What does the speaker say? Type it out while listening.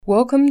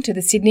Welcome to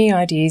the Sydney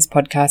Ideas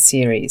podcast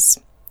series.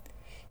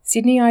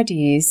 Sydney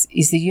Ideas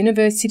is the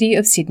University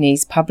of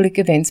Sydney's public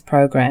events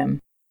program,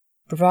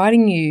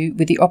 providing you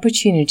with the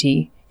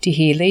opportunity to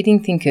hear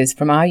leading thinkers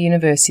from our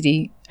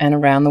university and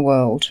around the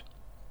world.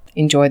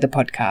 Enjoy the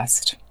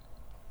podcast.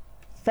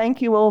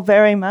 Thank you all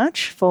very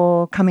much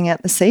for coming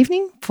out this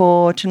evening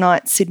for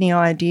tonight's Sydney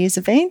Ideas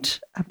event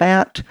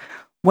about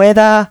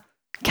whether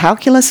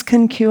calculus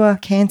can cure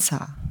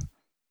cancer.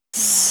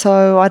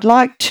 So I'd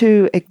like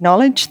to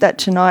acknowledge that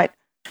tonight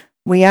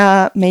we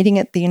are meeting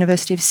at the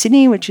University of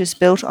Sydney, which is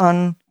built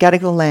on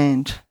Gadigal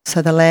land,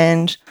 so the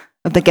land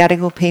of the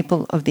Gadigal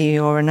people of the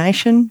Eora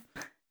Nation.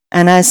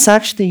 And as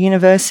such, the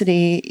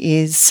university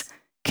is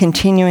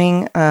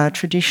continuing a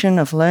tradition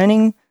of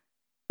learning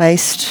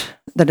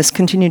that has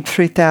continued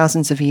through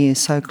thousands of years,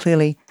 so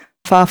clearly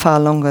far, far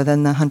longer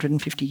than the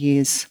 150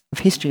 years of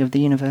history of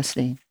the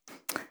university.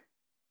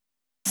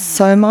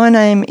 So my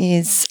name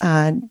is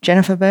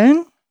Jennifer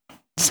Byrne.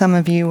 Some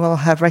of you will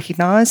have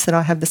recognised that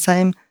I have the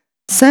same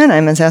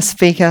surname as our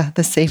speaker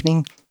this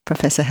evening,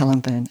 Professor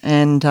Helen Byrne.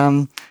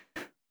 And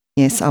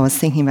yes, I was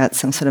thinking about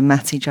some sort of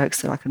mathsy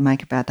jokes that I could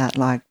make about that,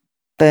 like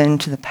Byrne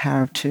to the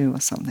power of 2 or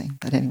something.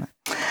 But anyway.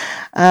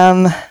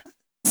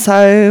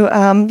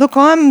 Look,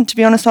 to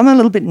be honest, I'm a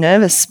little bit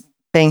nervous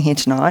being here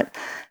tonight.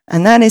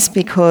 And that is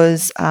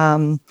because,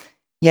 I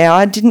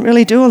didn't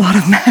really do a lot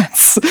of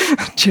maths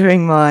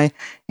during my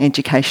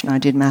education. I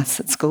did maths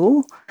at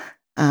school.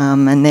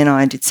 And then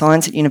I did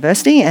science at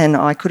university, and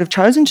I could have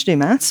chosen to do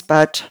maths,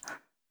 but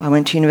I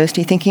went to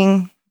university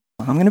thinking,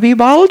 I'm going to be a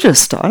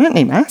biologist. I don't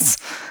need maths.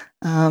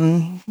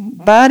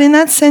 But in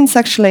that sense,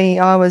 actually,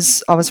 I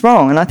was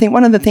wrong. And I think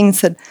one of the things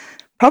that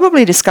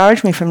probably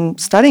discouraged me from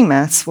studying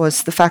maths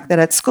was the fact that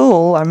at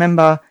school, I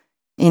remember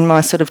in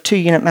my sort of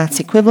 2-unit maths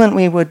equivalent,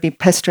 we would be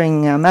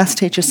pestering our maths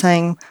teacher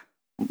saying,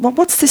 well,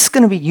 what's this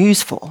going to be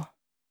used for?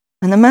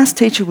 And the maths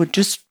teacher would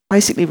just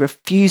basically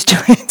refuse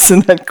to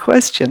answer that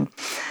question.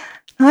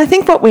 I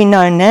think what we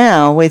know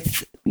now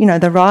with,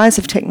 the rise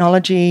of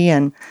technology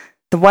and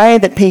the way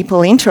that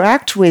people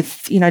interact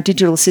with,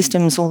 digital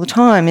systems all the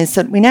time is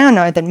that we now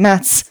know that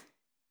maths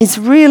is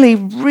really,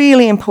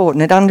 really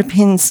important. It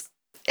underpins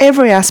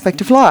every aspect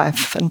of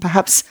life, and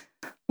perhaps,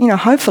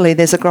 hopefully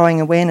there's a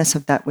growing awareness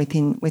of that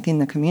within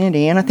the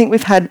community. And I think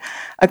we've had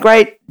a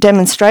great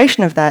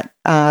demonstration of that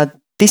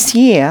this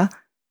year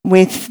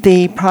with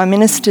the Prime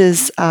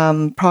Minister's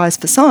Prize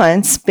for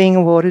Science being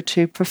awarded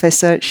to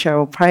Professor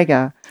Cheryl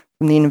Praeger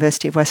from the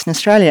University of Western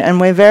Australia.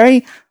 And we're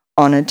very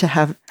honoured to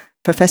have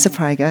Professor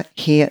Praeger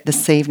here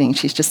this evening.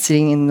 She's just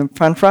sitting in the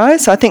front row,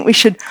 so I think we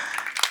should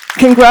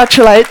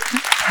congratulate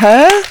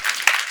her.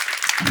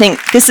 I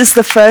think this is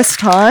the first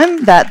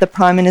time that the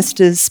Prime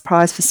Minister's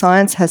Prize for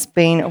Science has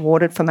been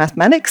awarded for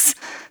mathematics,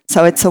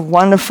 so it's a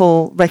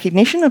wonderful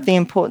recognition of the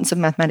importance of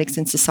mathematics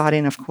in society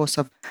and, of course,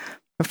 of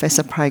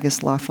Professor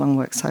Praeger's lifelong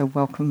work. So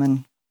welcome,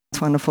 and it's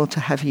wonderful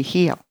to have you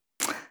here.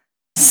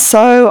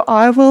 So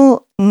I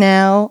will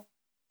now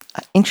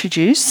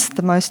introduce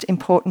the most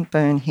important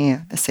Byrne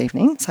here this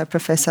evening, so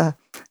Professor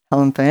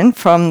Helen Byrne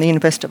from the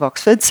University of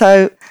Oxford.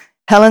 So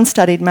Helen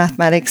studied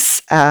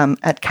mathematics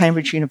at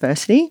Cambridge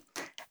University,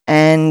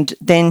 and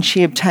then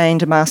she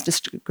obtained a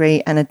master's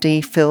degree and a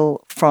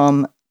DPhil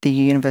from the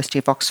University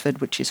of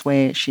Oxford, which is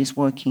where she's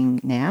working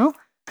now.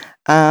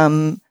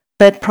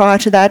 But prior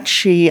to that,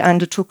 she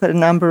undertook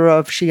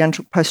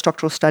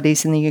postdoctoral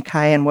studies in the UK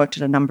and worked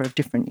at a number of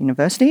different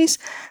universities,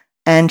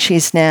 and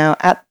she's now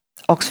at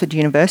Oxford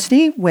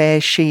University,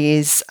 where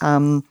she's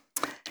a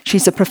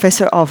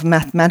professor of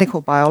mathematical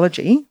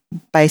biology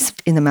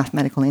based in the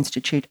Mathematical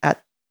Institute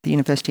at the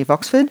University of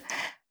Oxford.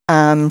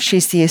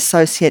 She's the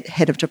associate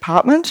head of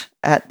department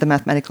at the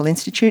Mathematical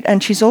Institute,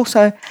 and she's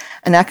also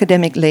an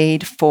academic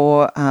lead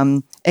for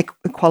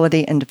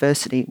equality and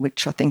diversity,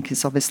 which I think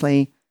is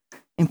obviously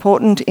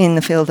important in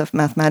the field of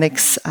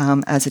mathematics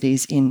as it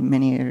is in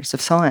many areas of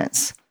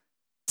science.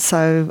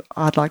 So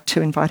I'd like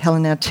to invite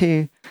Helen now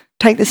to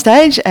take the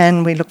stage,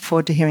 and we look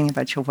forward to hearing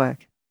about your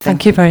work.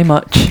 Thank you very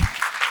much.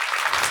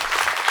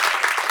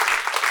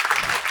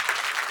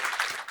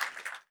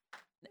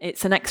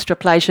 It's an extra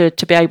pleasure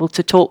to be able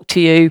to talk to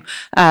you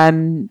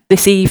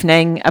this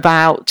evening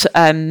about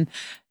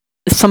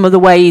some of the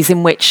ways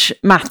in which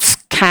maths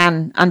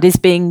can and is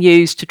being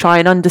used to try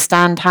and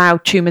understand how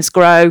tumours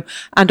grow,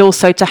 and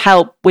also to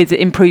help with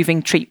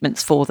improving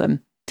treatments for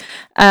them.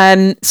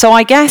 So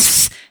I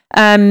guess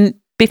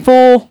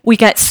before we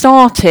get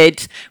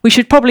started, we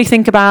should probably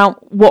think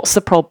about what's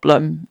the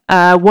problem.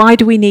 Why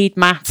do we need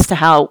maths to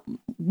help?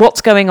 What's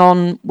going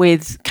on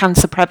with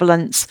cancer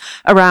prevalence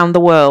around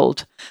the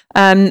world?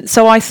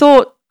 So I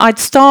thought I'd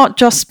start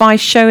just by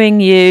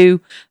showing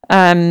you,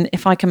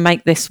 if I can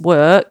make this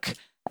work,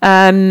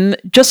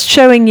 just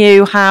showing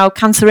you how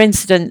cancer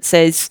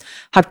incidences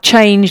have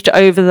changed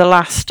over the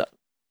last,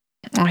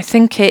 I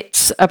think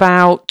it's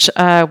about,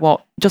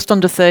 just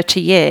under 30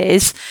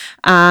 years.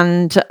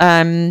 And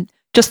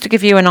just to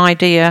give you an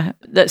idea,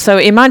 so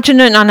imagine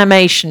an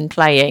animation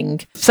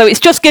playing. So it's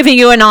just giving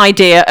you an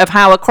idea of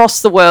how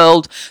across the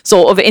world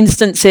sort of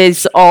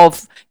instances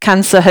of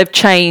cancer have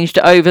changed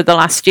over the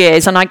last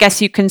years. And I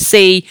guess you can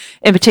see,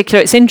 in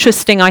particular, it's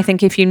interesting, I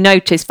think, if you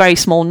notice very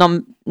small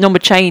number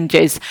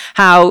changes,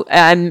 how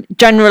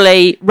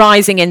generally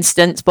rising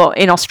incidence, but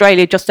in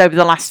Australia, just over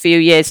the last few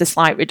years, a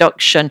slight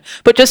reduction.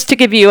 But just to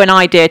give you an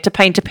idea, to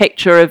paint a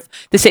picture of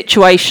the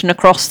situation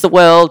across the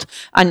world,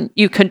 and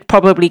you can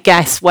probably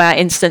guess where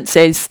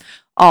incidences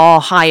are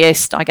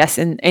highest, I guess,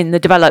 in the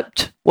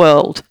developed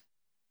world.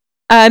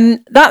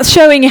 That's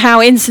showing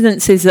how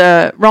incidences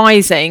are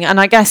rising, and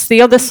I guess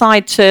the other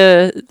side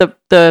to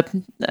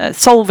the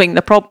solving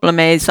the problem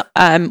is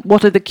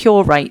what are the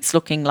cure rates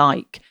looking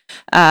like?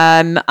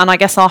 And I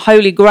guess our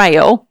holy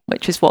grail,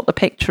 which is what the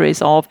picture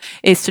is of,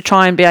 is to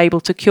try and be able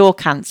to cure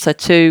cancer.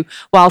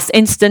 Whilst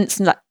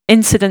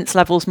incidence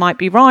levels might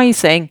be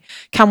rising,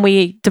 can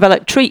we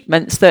develop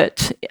treatments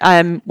that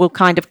will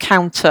kind of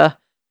counter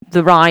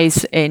the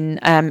rise in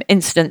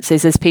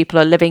incidences as people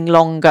are living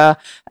longer,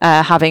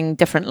 having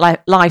different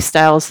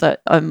lifestyles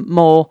that are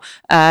more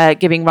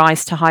giving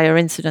rise to higher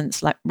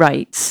incidence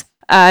rates.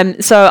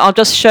 So I'll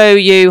just show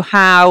you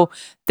how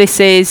this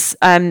is,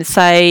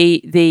 say,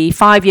 the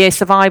 5-year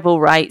survival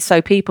rate.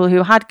 So people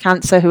who had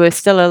cancer who are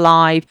still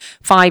alive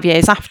 5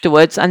 years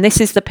afterwards. And this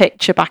is the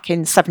picture back in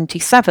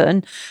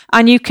 1977.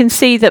 And you can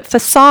see that for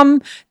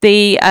some,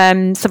 the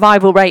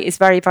survival rate is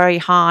very, very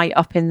high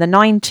up in the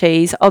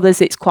 90s. Others,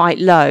 it's quite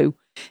low.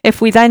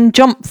 If we then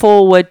jump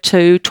forward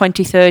to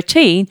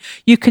 2013,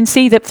 you can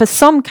see that for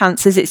some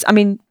cancers,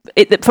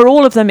 for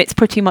all of them, it's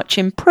pretty much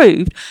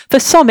improved. For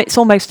some, it's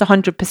almost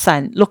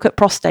 100%. Look at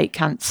prostate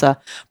cancer.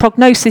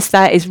 Prognosis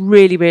there is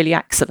really, really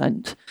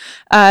excellent.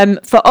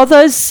 For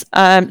others,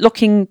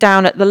 looking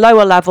down at the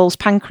lower levels,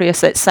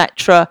 pancreas,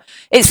 etc.,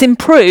 it's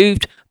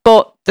improved,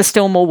 but there's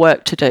still more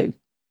work to do.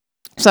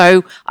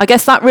 So I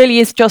guess that really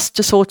is just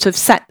to sort of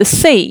set the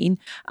scene,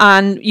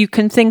 and you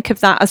can think of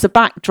that as a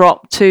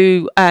backdrop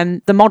to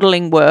the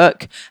modelling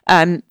work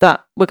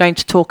that we're going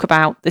to talk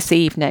about this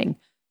evening.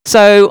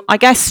 So I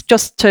guess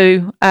just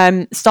to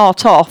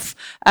start off,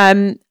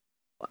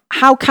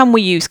 how can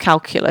we use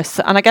calculus?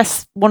 And I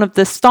guess one of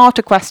the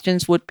starter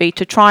questions would be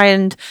to try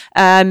and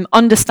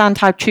understand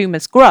how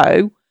tumours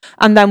grow,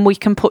 and then we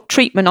can put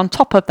treatment on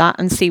top of that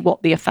and see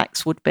what the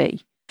effects would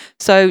be.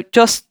 So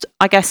just,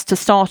 I guess, to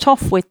start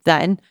off with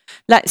then,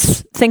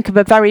 let's think of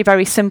a very,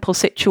 very simple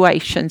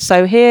situation.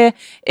 So here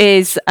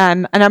is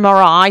an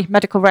MRI,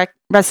 medical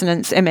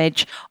resonance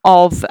image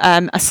of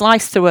a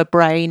slice through a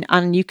brain,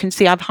 and you can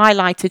see I've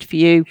highlighted for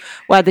you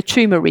where the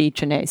tumour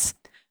region is.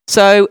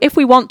 So if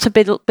we want to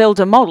build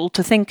a model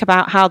to think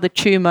about how the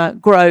tumour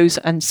grows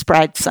and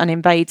spreads and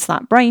invades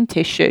that brain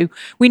tissue,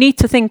 we need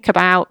to think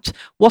about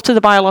what are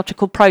the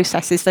biological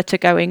processes that are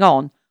going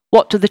on?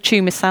 What do the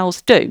tumour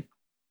cells do?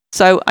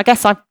 So I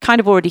guess I've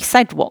kind of already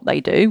said what they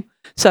do.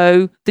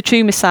 So the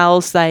tumour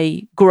cells,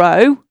 they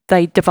grow,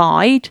 they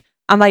divide,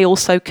 and they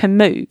also can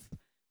move.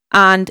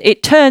 And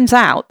it turns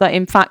out that,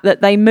 in fact,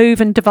 that they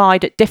move and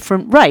divide at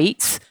different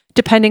rates,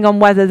 depending on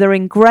whether they're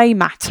in grey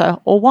matter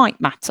or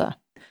white matter.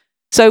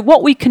 So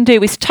what we can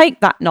do is take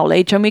that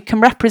knowledge and we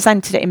can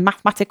represent it in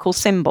mathematical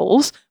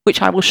symbols,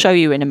 which I will show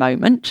you in a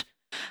moment,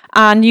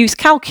 and use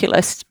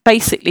calculus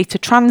basically to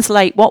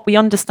translate what we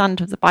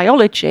understand of the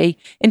biology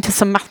into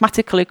some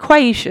mathematical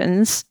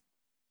equations.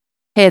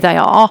 Here they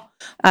are.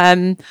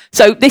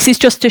 So this is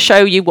just to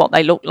show you what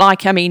they look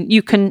like. I mean,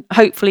 you can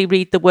hopefully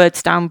read the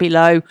words down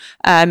below.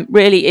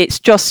 Really, it's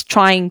just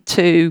trying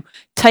to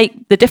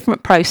take the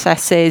different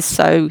processes,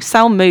 so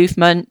cell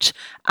movement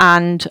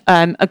and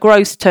a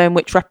growth term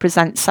which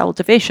represents cell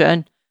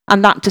division,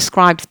 and that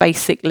describes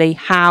basically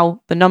how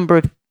the number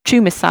of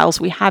tumour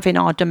cells we have in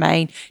our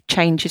domain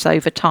changes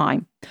over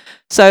time.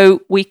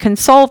 So we can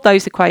solve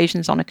those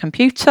equations on a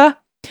computer.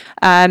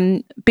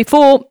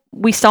 Before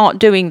we start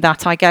doing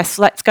that, I guess,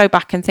 let's go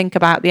back and think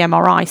about the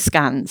MRI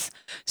scans.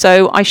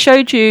 So I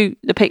showed you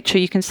the picture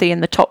you can see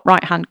in the top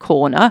right-hand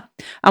corner.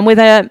 And with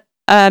an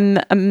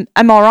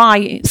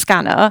MRI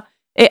scanner,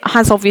 it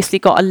has obviously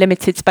got a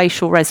limited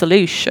spatial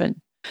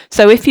resolution.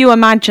 So if you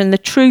imagine the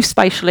true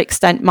spatial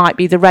extent might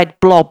be the red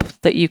blob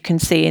that you can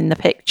see in the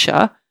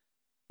picture,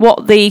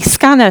 what the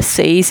scanner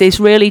sees is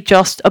really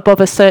just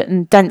above a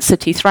certain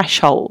density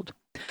threshold.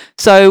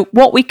 So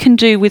what we can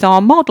do with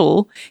our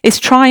model is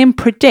try and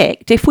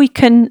predict, if we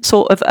can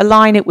sort of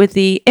align it with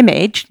the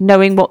image,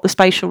 knowing what the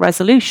spatial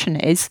resolution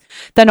is,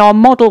 then our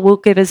model will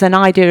give us an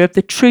idea of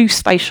the true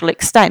spatial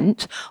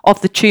extent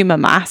of the tumour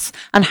mass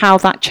and how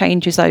that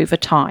changes over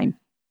time.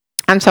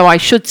 And so I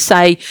should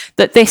say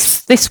that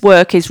this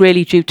work is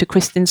really due to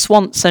Kristin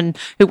Swanson,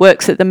 who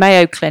works at the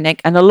Mayo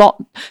Clinic, and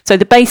so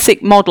the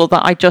basic model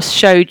that I just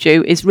showed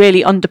you is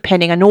really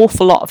underpinning an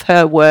awful lot of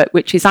her work,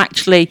 which is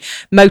actually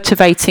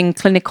motivating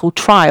clinical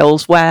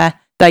trials where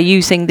they're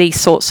using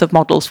these sorts of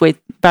models with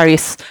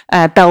various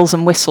bells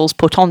and whistles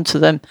put onto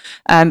them.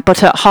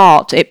 But at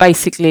heart, it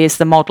basically is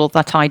the model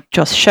that I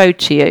just showed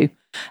to you.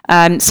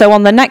 So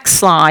on the next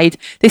slide,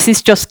 this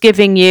is just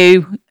giving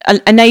you,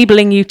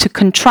 enabling you to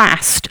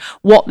contrast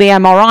what the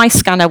MRI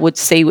scanner would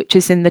see, which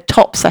is in the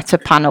top set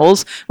of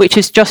panels, which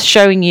is just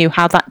showing you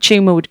how that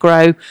tumour would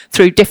grow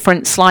through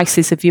different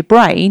slices of your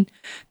brain.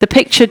 The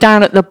picture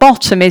down at the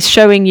bottom is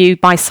showing you,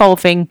 by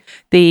solving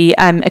the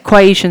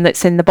equation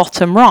that's in the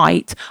bottom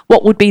right,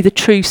 what would be the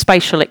true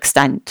spatial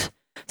extent.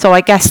 So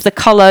I guess the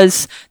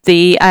colours,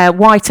 the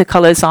whiter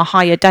colours are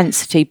higher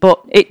density, but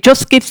it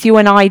just gives you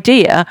an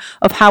idea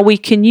of how we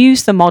can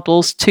use the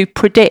models to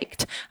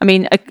predict. I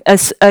mean,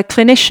 as a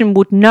clinician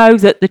would know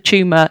that the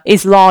tumour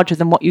is larger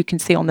than what you can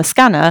see on the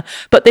scanner,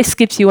 but this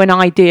gives you an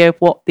idea of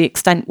what the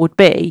extent would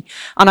be.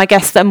 And I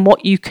guess then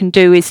what you can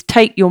do is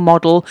take your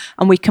model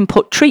and we can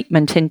put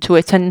treatment into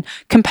it and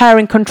compare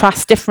and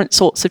contrast different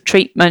sorts of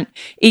treatment,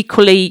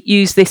 equally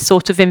use this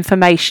sort of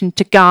information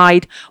to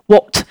guide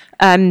what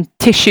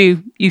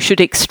tissue you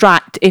should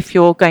extract if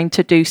you're going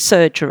to do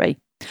surgery.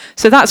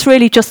 So that's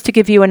really just to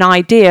give you an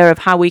idea of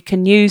how we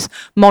can use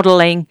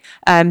modelling,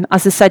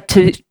 as I said,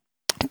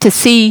 to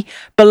see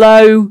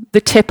below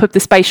the tip of the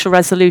spatial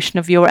resolution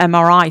of your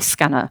MRI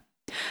scanner.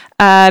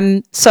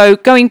 So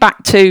going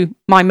back to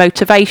my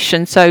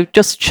motivation, so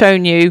just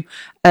shown you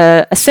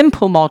a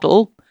simple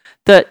model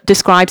that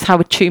describes how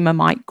a tumour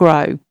might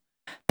grow.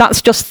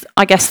 That's just,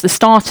 I guess, the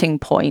starting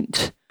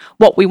point.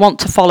 What we want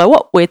to follow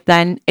up with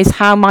then is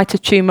how might a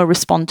tumour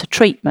respond to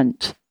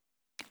treatment.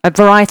 A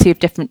variety of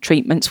different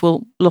treatments,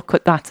 we'll look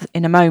at that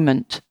in a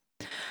moment.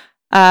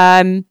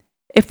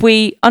 If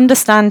we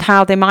understand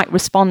how they might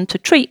respond to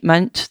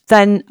treatment,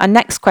 then a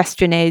next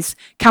question is,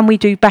 can we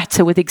do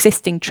better with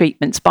existing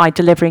treatments by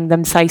delivering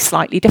them, say,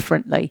 slightly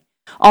differently?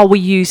 Are we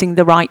using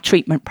the right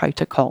treatment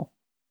protocol?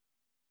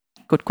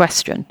 Good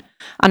question.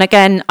 And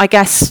again, I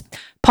guess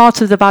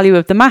part of the value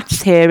of the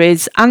maths here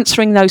is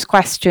answering those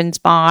questions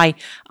by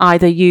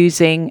either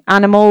using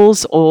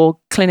animals or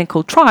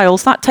clinical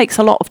trials. That takes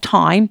a lot of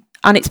time,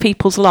 and it's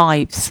people's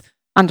lives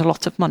and a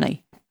lot of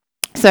money.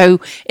 So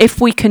if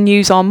we can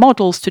use our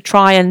models to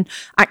try and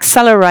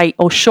accelerate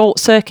or short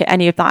circuit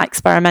any of that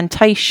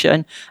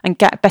experimentation and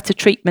get better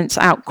treatments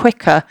out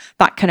quicker,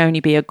 that can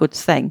only be a good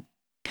thing.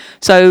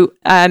 So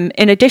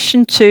in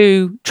addition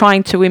to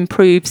trying to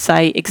improve,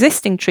 say,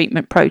 existing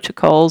treatment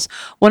protocols,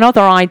 one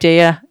other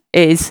idea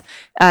is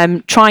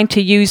trying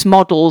to use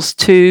models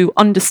to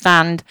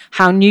understand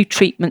how new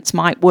treatments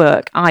might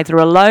work, either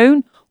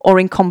alone or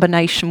in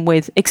combination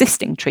with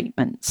existing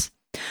treatments.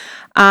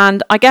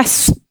 And I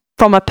guess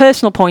from a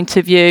personal point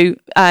of view,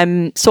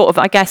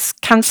 I guess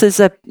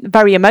cancer's a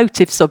very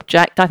emotive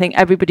subject. I think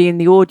everybody in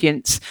the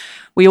audience,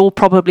 we all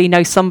probably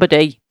know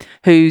somebody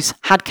who's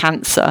had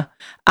cancer.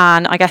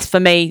 And I guess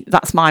for me,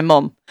 that's my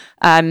mum.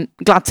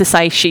 Glad to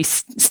say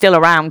she's still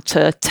around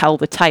to tell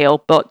the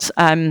tale. But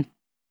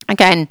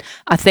again,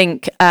 I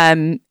think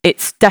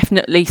it's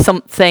definitely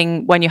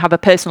something when you have a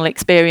personal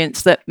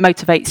experience that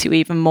motivates you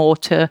even more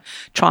to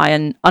try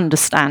and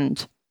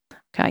understand.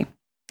 Okay,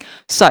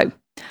 so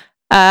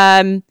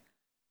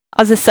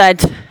as I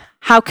said,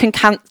 how can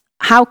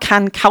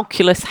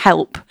calculus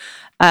help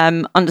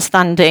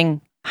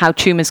understanding how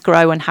tumours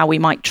grow and how we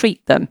might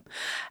treat them?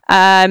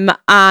 And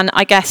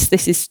I guess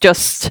this is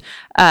just,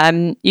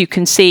 you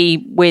can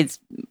see with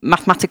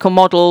mathematical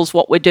models,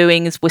 what we're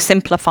doing is we're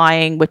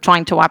simplifying, we're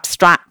trying to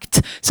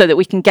abstract so that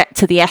we can get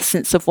to the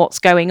essence of what's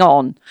going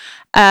on.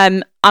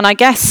 And I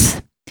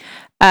guess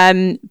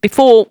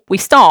before we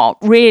start,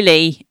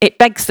 really, it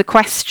begs the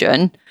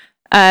question.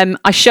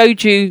 I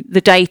showed you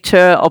the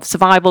data of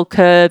survival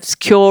curves,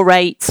 cure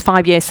rates,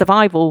 5-year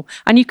survival,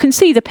 and you can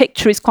see the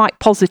picture is quite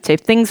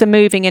positive. Things are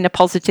moving in a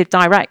positive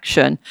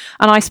direction.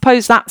 And I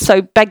suppose that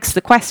so begs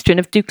the question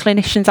of, do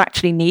clinicians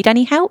actually need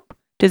any help?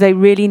 Do they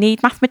really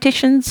need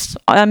mathematicians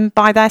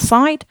by their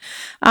side?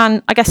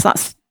 And I guess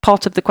that's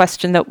part of the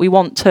question that we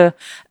want to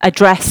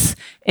address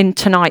in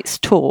tonight's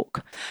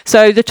talk.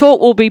 So the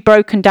talk will be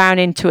broken down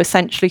into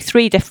essentially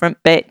 3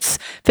 different bits.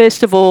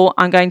 First of all,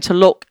 I'm going to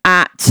look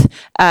at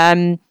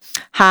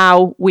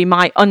how we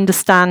might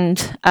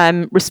understand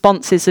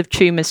responses of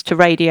tumours to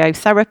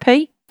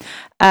radiotherapy.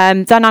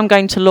 Then I'm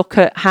going to look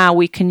at how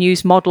we can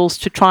use models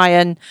to try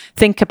and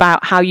think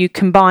about how you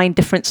combine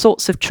different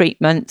sorts of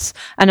treatments.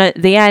 And at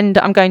the end,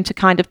 I'm going to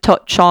kind of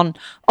touch on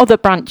other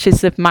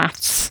branches of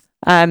maths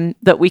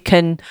that we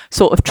can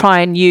sort of try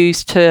and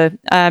use to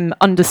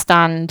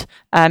understand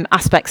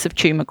aspects of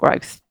tumour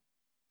growth.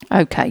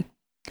 Okay.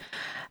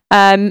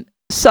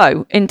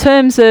 So in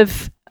terms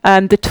of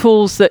the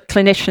tools that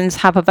clinicians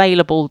have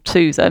available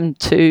to them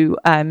to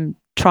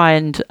try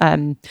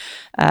and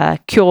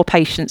cure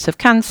patients of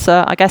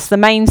cancer, I guess the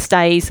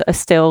mainstays are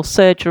still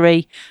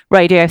surgery,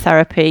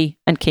 radiotherapy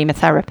and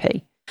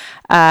chemotherapy.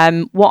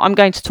 What I'm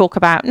going to talk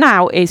about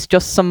now is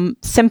just some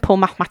simple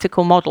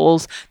mathematical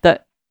models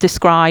that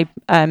describe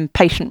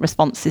patient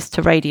responses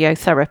to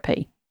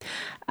radiotherapy.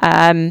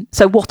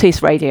 So what is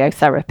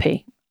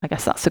radiotherapy? I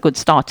guess that's a good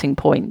starting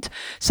point.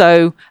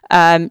 So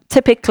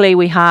typically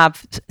we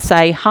have,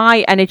 say,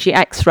 high energy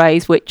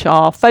X-rays, which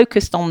are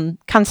focused on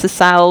cancer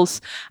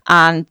cells,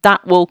 and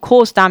that will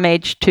cause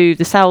damage to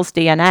the cell's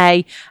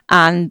DNA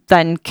and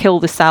then kill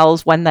the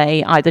cells when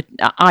they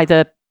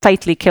either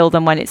fatally kill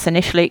them when it's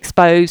initially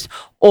exposed,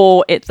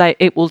 or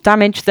it will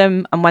damage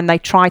them, and when they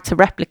try to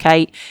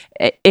replicate,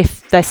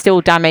 if they're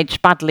still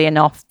damaged badly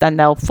enough, then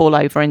they'll fall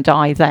over and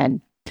die then.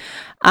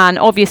 And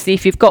obviously,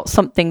 if you've got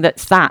something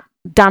that's that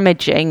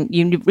damaging,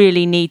 you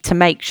really need to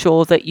make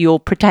sure that you're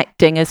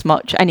protecting as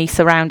much any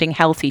surrounding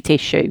healthy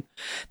tissue.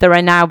 There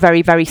are now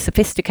very, very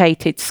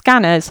sophisticated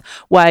scanners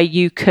where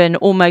you can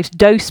almost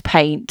dose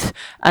paint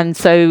and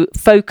so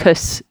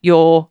focus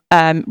your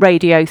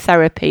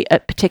radiotherapy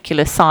at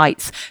particular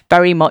sites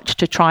very much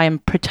to try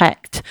and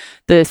protect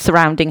the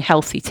surrounding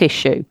healthy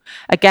tissue.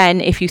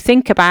 Again, if you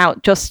think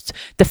about just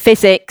the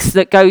physics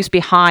that goes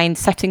behind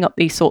setting up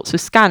these sorts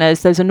of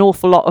scanners, there's an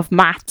awful lot of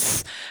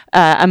maths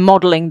and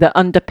modelling that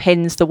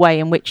underpins the way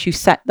in which you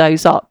set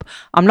those up.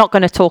 I'm not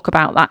going to talk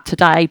about that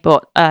today,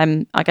 but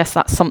I guess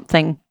that's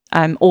something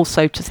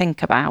also to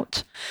think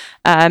about.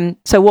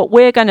 So what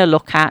we're going to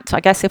look at, I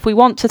guess if we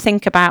want to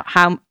think about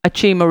how a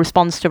tumour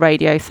responds to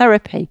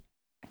radiotherapy,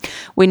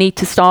 we need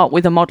to start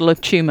with a model of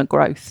tumour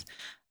growth.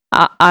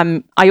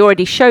 I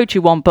already showed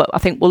you one, but I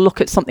think we'll look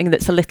at something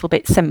that's a little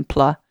bit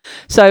simpler.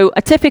 So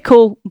a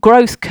typical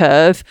growth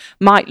curve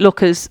might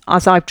look as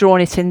I've drawn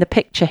it in the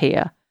picture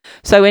here.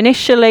 So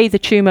initially the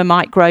tumour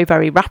might grow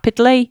very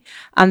rapidly,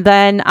 and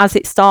then as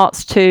it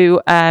starts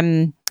to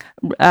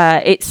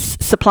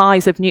its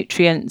supplies of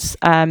nutrients,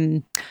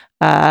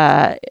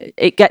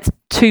 it gets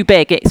too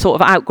big, it sort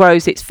of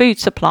outgrows its food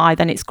supply,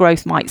 then its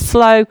growth might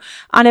slow,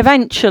 and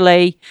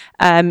eventually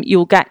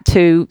you'll get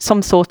to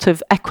some sort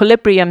of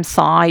equilibrium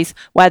size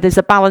where there's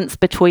a balance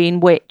between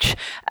which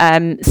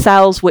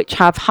cells which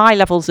have high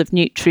levels of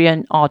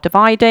nutrient are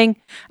dividing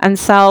and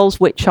cells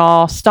which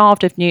are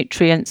starved of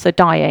nutrients are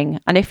dying.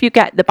 And if you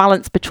get the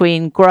balance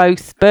between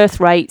growth, birth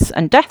rates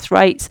and death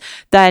rates,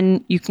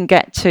 then you can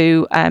get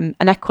to an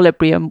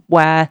equilibrium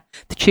where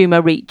the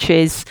tumour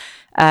reaches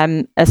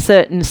a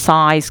certain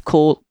size,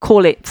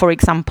 call it, for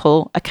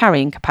example, a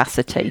carrying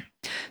capacity.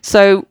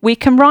 So we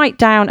can write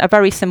down a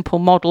very simple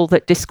model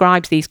that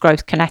describes these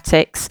growth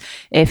kinetics.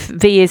 If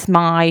V is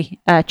my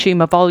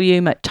tumour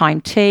volume at time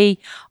t,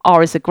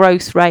 R is a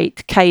growth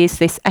rate, K is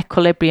this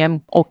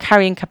equilibrium or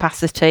carrying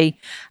capacity,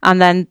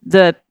 and then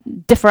the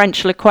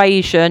differential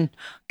equation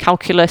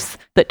calculus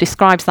that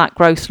describes that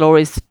growth law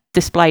is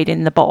displayed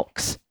in the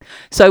box.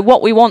 So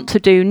what we want to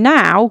do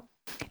now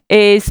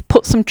is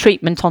put some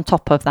treatment on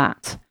top of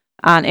that.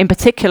 And in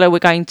particular, we're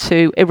going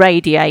to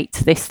irradiate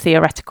this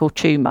theoretical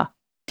tumour.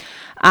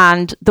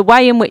 And the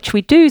way in which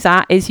we do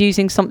that is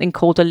using something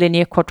called a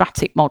linear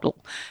quadratic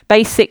model.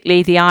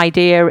 Basically, the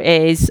idea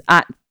is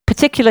at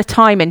particular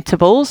time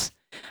intervals,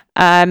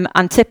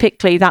 and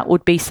typically that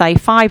would be, say,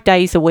 5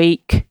 days a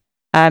week,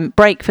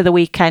 break for the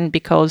weekend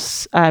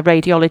because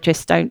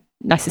radiologists don't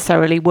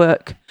necessarily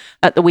work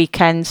at the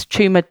weekends.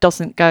 Tumour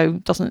doesn't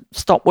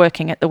stop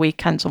working at the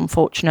weekends,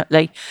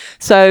 unfortunately.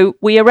 So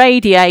we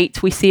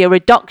irradiate, we see a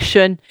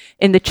reduction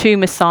in the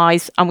tumour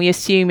size, and we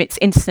assume it's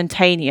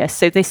instantaneous.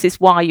 So this is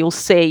why you'll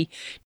see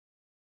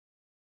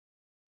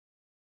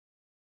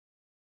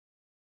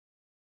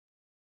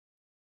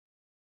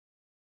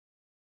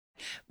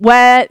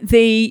where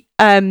the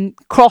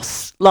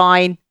cross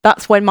line,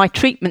 that's when my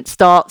treatment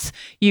starts.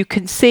 You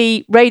can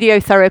see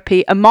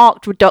radiotherapy, a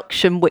marked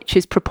reduction, which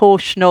is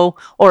proportional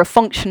or a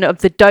function of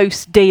the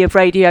dose D of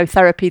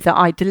radiotherapy that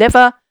I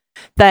deliver.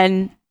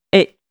 Then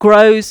it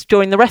grows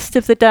during the rest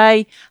of the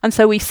day. And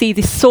so we see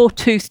this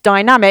sawtooth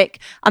dynamic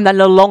and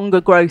then a longer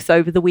growth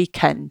over the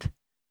weekend.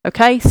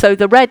 Okay, so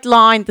the red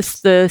line,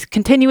 the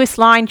continuous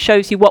line,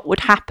 shows you what would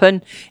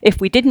happen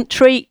if we didn't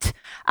treat.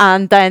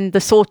 And then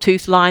the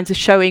sawtooth lines are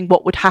showing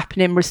what would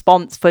happen in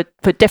response for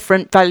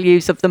different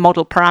values of the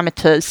model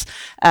parameters,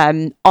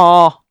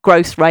 R,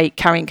 growth rate,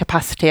 carrying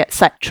capacity,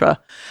 etc.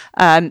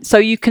 So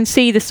you can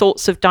see the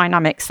sorts of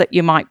dynamics that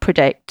you might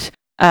predict.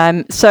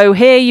 So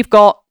here you've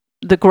got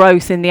the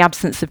growth in the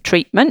absence of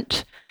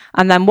treatment.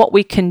 And then what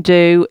we can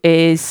do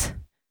is,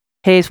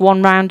 here's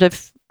one round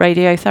of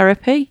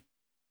radiotherapy.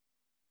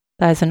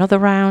 There's another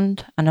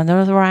round and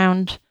another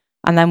round.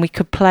 And then we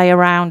could play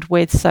around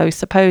with, so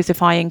suppose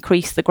if I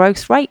increase the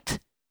growth rate,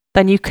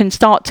 then you can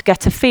start to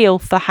get a feel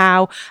for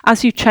how,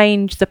 as you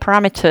change the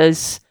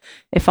parameters,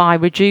 if I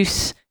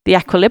reduce the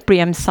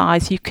equilibrium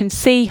size, you can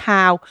see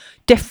how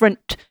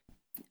different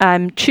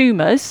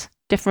tumours,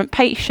 different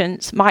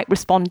patients might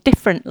respond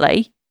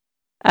differently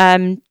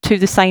to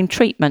the same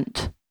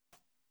treatment.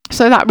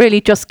 So that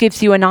really just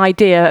gives you an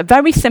idea, a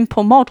very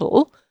simple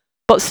model,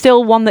 but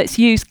still one that's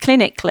used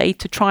clinically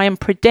to try and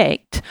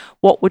predict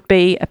what would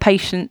be a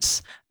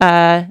patient's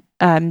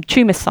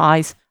tumour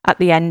size at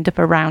the end of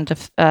a round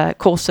of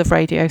course of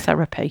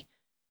radiotherapy.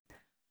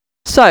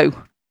 So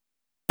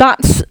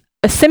that's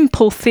a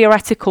simple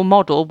theoretical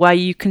model where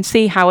you can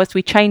see how, as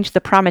we change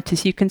the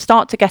parameters, you can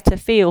start to get a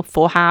feel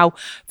for how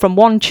from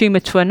one tumour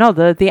to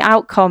another, the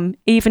outcome,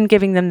 even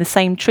giving them the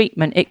same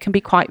treatment, it can be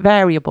quite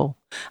variable.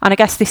 And I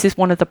guess this is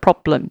one of the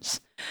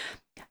problems.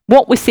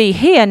 What we see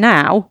here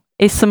now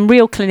is some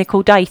real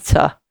clinical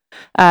data.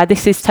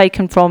 This is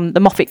taken from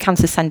the Moffitt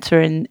Cancer Center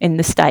in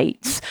the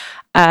States.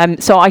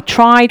 So I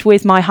tried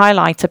with my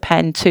highlighter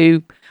pen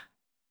to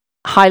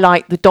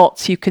highlight the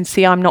dots. You can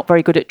see I'm not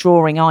very good at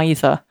drawing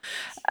either.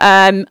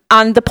 And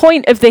the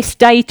point of this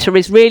data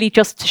is really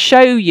just to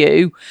show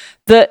you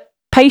that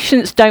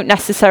patients don't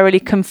necessarily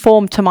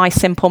conform to my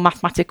simple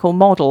mathematical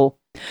model.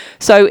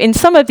 So in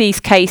some of these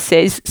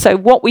cases, so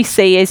what we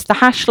see is the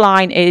hash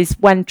line is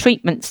when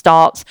treatment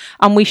starts,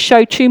 and we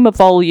show tumour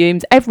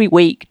volumes every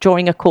week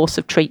during a course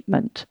of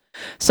treatment.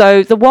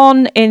 So the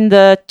one in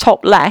the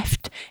top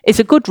left is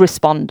a good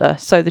responder.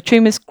 So the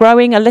tumour's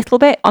growing a little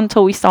bit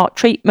until we start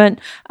treatment,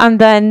 and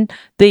then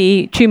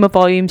the tumour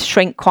volumes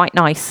shrink quite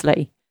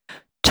nicely.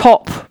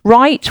 Top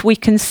right, we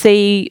can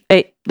see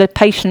the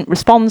patient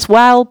responds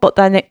well, but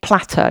then it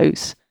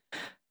plateaus.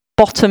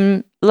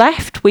 Bottom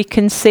left, we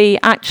can see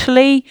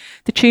actually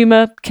the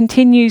tumour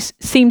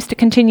seems to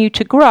continue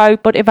to grow,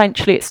 but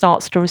eventually it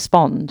starts to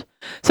respond.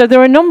 So there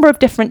are a number of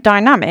different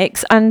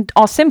dynamics, and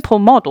our simple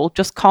model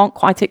just can't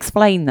quite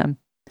explain them.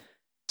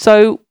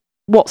 So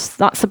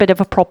that's a bit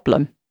of a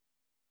problem.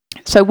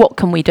 So what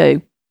can we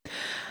do?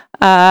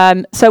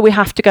 So we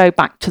have to go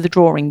back to the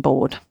drawing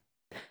board.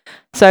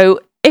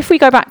 So if we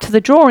go back to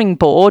the drawing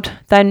board,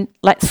 then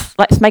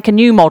let's make a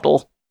new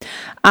model.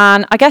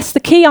 And I guess the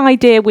key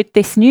idea with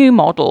this new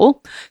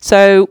model,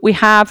 so we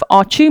have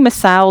our tumour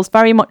cells,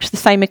 very much the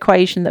same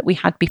equation that we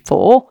had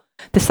before.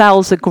 The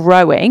cells are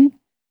growing.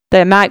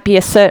 There might be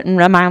a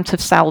certain amount of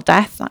cell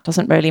death. That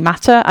doesn't really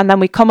matter. And then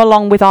we come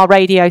along with our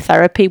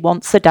radiotherapy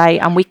once a day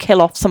and we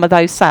kill off some of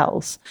those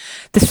cells.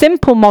 The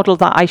simple model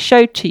that I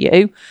showed to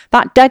you,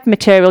 that dead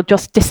material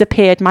just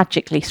disappeared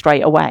magically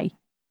straight away.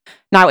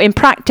 Now, in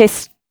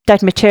practice,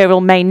 dead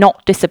material may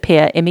not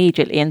disappear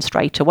immediately and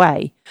straight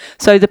away.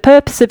 So the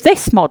purpose of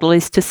this model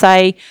is to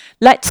say,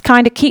 let's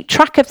kind of keep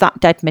track of that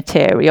dead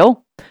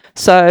material.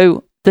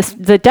 So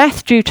the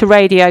death due to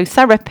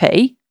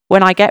radiotherapy,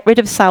 when I get rid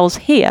of cells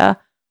here,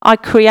 I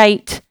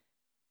create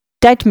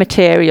dead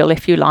material,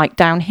 if you like,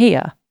 down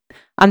here.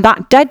 And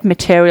that dead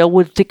material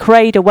would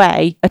degrade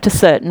away at a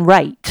certain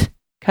rate.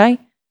 Okay?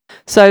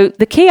 So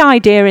the key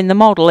idea in the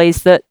model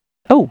is that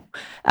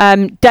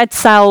dead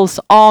cells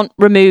aren't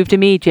removed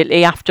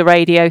immediately after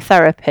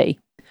radiotherapy.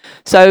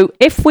 So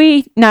if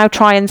we now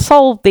try and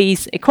solve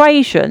these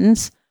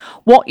equations,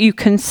 what you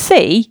can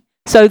see,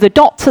 so the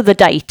dots are the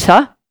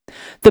data,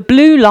 the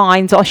blue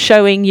lines are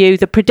showing you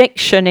the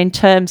prediction in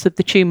terms of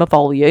the tumour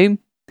volume,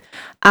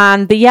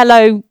 and the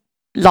yellow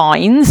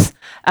lines,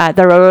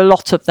 there are a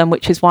lot of them,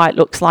 which is why it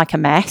looks like a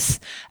mess.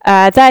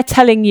 They're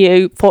telling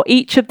you for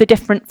each of the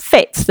different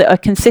fits that are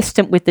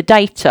consistent with the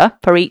data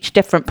for each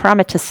different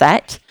parameter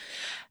set,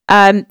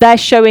 they're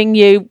showing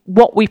you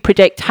what we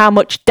predict, how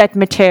much dead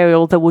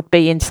material there would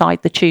be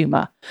inside the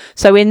tumour.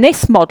 So in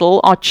this model,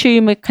 our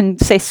tumour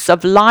consists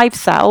of live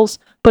cells,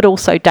 but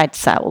also dead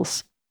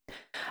cells.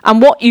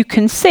 And what you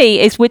can see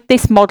is with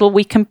this model,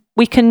 we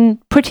can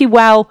pretty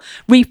well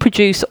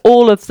reproduce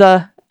all of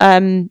the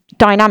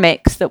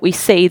dynamics that we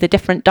see, the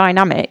different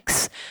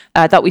dynamics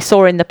that we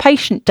saw in the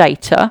patient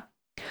data.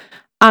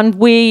 And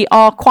we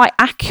are quite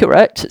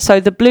accurate.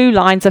 So the blue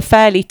lines are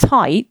fairly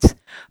tight,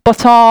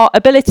 but our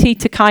ability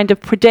to kind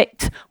of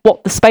predict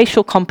what the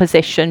spatial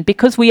composition,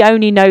 because we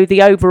only know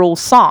the overall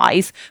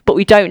size, but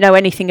we don't know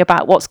anything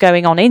about what's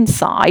going on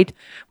inside,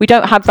 we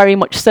don't have very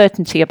much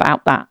certainty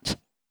about that.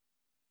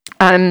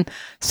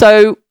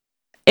 So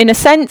in a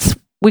sense,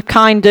 we've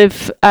kind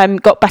of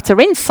got better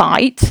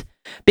insight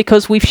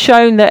because we've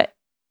shown that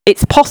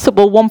it's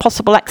possible, one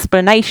possible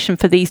explanation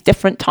for these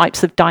different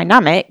types of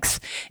dynamics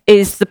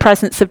is the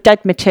presence of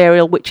dead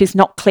material, which is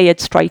not cleared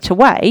straight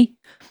away.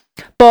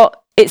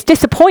 But it's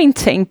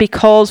disappointing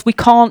because we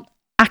can't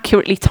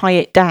accurately tie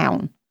it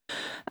down.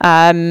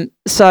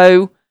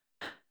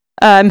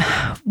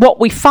 What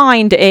we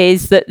find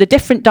is that the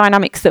different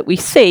dynamics that we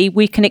see,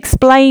 we can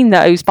explain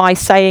those by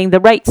saying the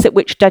rates at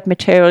which dead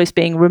material is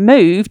being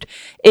removed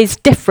is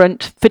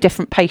different for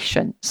different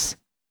patients.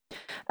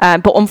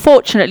 But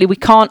unfortunately, we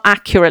can't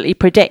accurately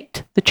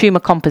predict the tumour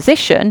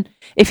composition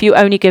if you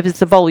only give us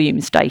the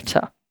volumes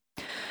data.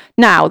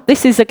 Now,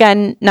 this is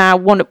again now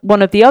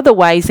one of the other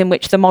ways in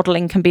which the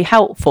modelling can be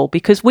helpful,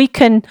 because we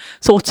can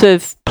sort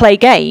of play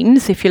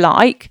games, if you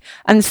like,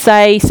 and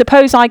say,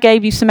 suppose I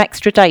gave you some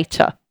extra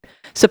data.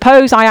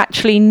 Suppose I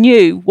actually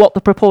knew what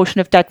the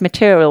proportion of dead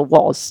material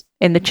was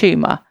in the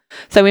tumour.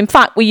 So in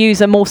fact, we use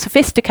a more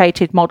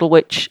sophisticated model,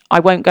 which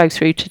I won't go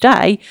through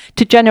today,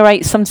 to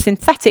generate some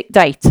synthetic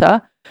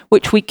data,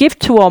 which we give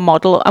to our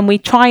model, and we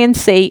try and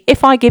see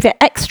if I give it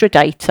extra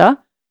data,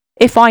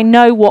 if I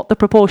know what the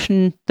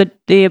proportion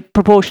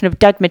of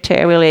dead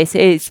material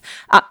is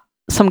at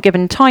some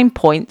given time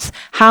points,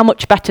 how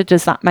much better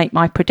does that make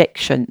my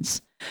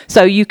predictions?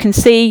 So you can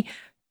see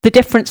the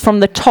difference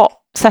from the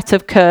top set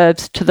of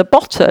curves to the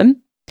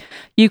bottom,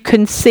 you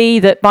can see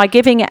that by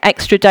giving it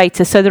extra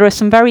data, so there are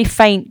some very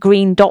faint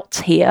green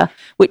dots here,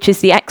 which is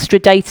the extra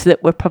data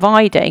that we're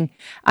providing,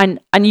 and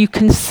you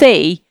can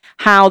see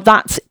how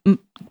that's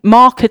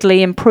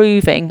markedly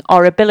improving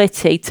our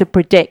ability to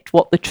predict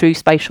what the true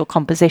spatial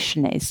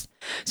composition is.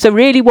 So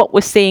really what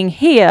we're seeing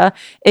here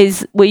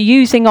is we're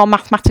using our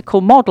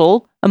mathematical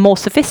model, a more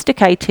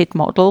sophisticated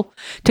model,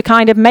 to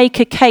kind of make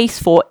a case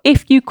for,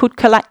 if you could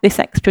collect this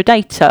extra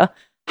data,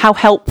 how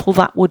helpful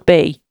that would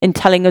be in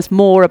telling us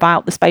more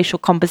about the spatial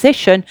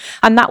composition,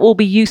 and that will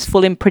be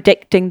useful in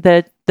predicting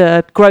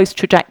the growth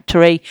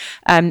trajectory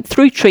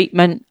through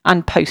treatment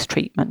and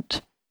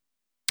post-treatment.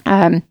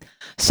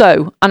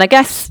 So, and I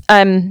guess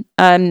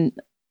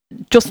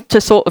just to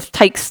sort of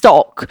take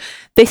stock,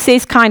 this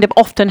is kind of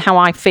often how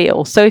I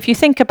feel. So if you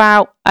think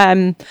about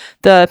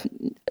the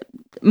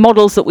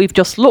models that we've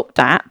just looked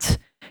at,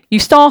 you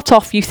start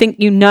off, you think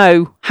you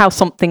know how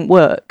something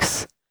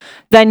works.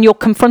 Then you're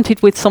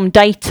confronted with some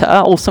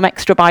data or some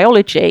extra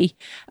biology,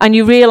 and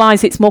you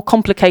realise it's more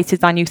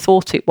complicated than you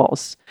thought it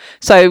was.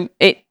 So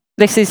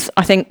this is,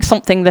 I think,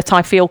 something that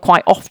I feel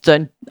quite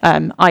often,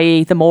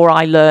 i.e. the more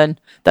I learn,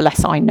 the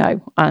less I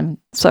know.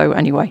 So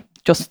anyway,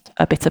 just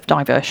a bit of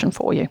diversion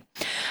for you.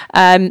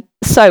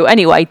 So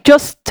anyway,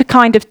 just to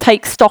kind of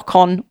take stock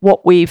on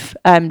what we've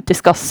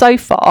discussed so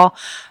far,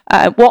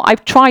 what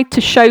I've tried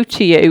to show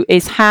to you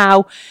is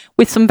how,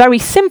 with some very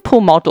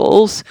simple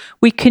models,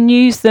 we can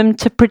use them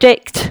to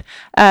predict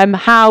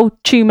how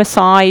tumour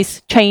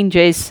size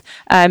changes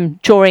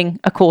during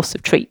a course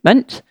of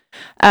treatment.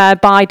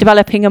 By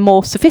developing a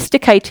more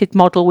sophisticated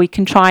model, we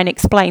can try and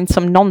explain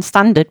some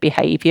non-standard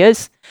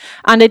behaviours.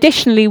 And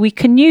additionally, we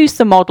can use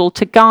the model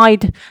to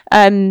guide,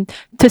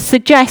 to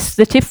suggest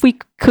that if we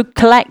could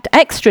collect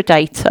extra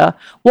data,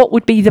 what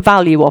would be the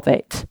value of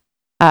it?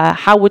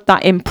 How would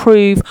that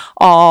improve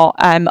our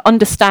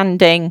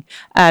understanding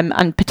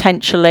and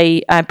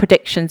potentially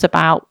predictions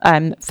about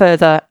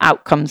further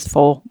outcomes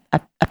for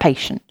a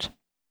patient?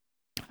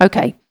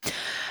 Okay.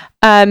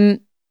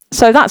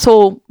 So that's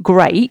all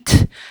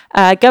great.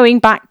 Going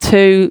back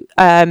to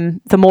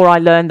the more I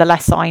learn, the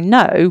less I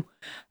know,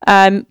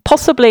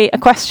 possibly a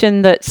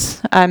question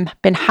that's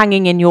been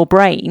hanging in your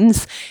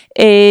brains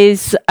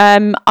is,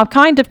 I've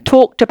kind of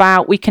talked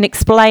about we can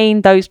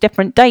explain those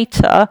different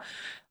data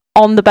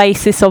on the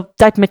basis of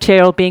dead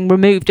material being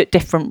removed at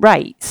different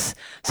rates.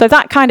 So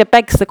that kind of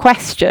begs the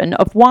question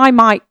of why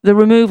might the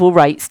removal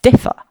rates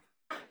differ?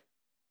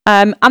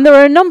 And there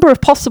are a number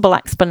of possible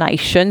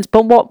explanations,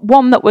 but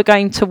one that we're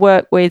going to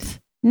work with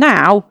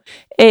now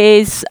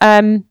is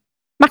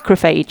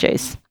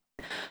macrophages.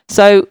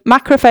 So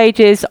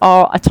macrophages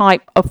are a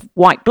type of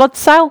white blood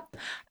cell.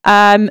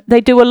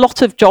 They do a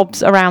lot of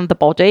jobs around the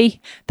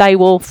body. They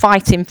will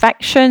fight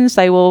infections,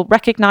 they will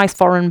recognise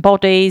foreign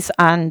bodies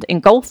and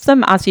engulf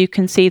them, as you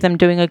can see them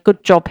doing a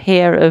good job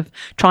here of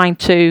trying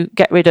to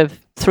get rid of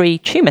 3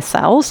 tumour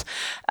cells.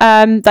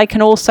 They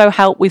can also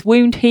help with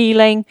wound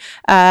healing,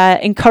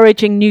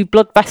 encouraging new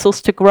blood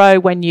vessels to grow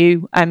when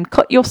you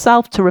cut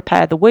yourself to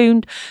repair the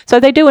wound. So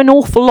they do an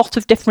awful lot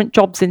of different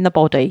jobs in the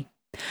body.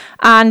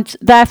 And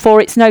therefore,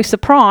 it's no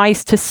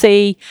surprise to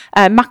see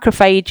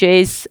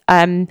macrophages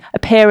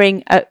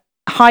appearing at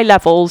high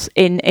levels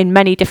in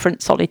many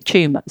different solid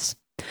tumours.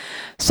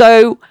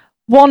 So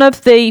one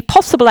of the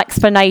possible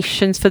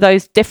explanations for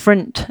those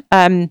different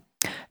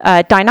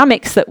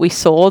dynamics that we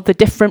saw, the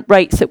different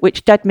rates at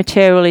which dead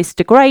material is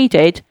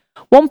degraded,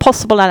 one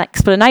possible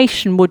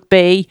explanation would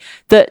be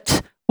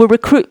that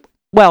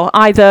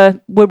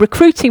either we're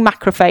recruiting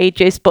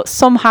macrophages, but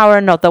somehow or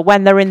another,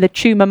 when they're in the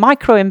tumour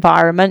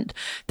microenvironment,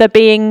 they're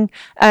being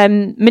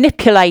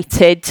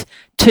manipulated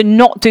to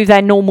not do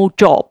their job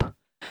job.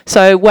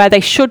 So where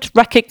they should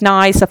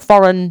recognise a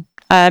foreign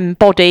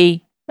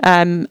body,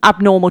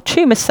 abnormal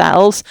tumour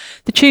cells,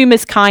 the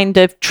tumours kind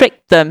of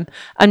tricked them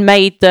and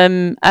made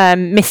them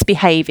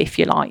misbehave, if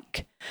you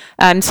like.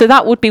 So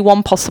that would be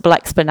one possible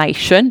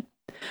explanation.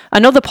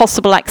 Another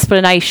possible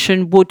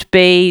explanation would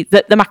be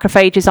that the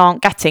macrophages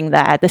aren't getting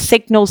there. The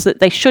signals that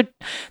they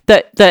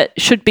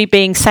should be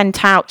being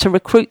sent out to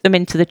recruit them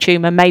into the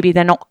tumour, maybe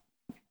they're not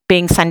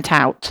being sent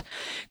out.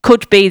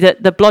 Could be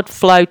that the blood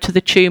flow to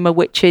the tumour,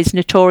 which is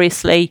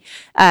notoriously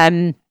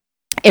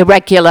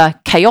irregular,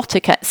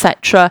 chaotic,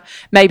 etc.,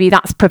 maybe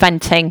that's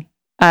preventing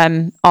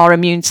our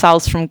immune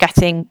cells from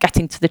getting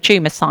to the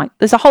tumour site.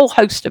 There's a whole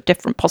host of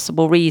different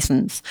possible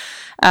reasons,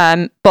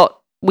 but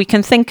we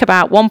can think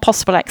about one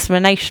possible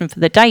explanation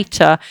for the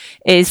data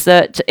is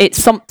that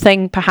it's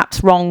something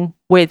perhaps wrong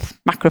with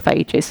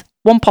macrophages.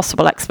 One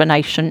possible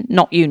explanation,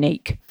 not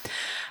unique.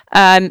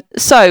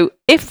 So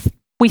if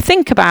we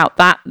think about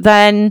that,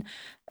 then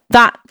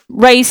that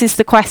raises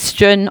the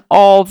question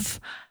of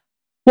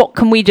what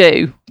can we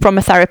do from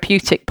a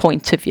therapeutic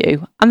point of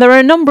view? And there are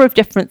a number of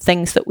different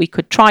things that we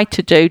could try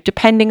to do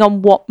depending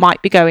on what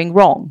might be going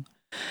wrong.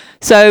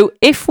 So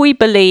if we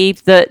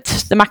believe that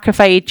the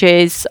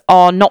macrophages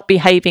are not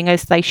behaving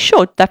as they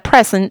should, they're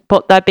present,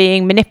 but they're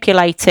being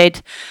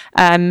manipulated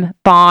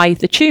by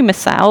the tumour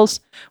cells,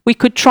 we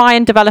could try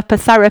and develop a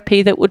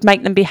therapy that would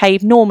make them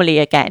behave normally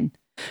again.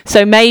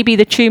 So maybe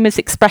the tumour's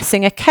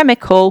expressing a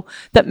chemical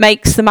that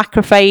makes the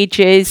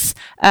macrophages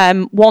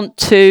want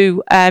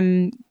to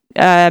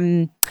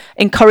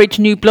encourage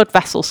new blood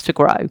vessels to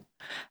grow.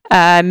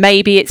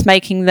 Maybe it's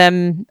making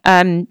them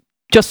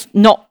just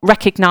not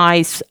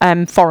recognise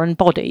foreign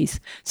bodies.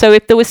 So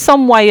if there was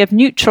some way of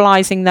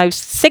neutralising those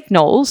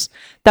signals,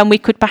 then we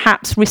could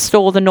perhaps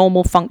restore the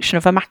normal function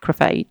of a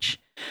macrophage.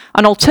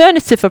 An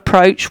alternative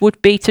approach would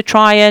be to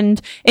try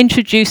and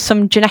introduce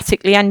some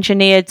genetically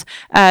engineered,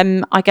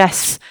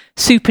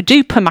 super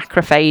duper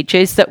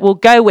macrophages that will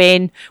go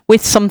in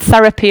with some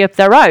therapy of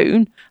their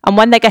own. And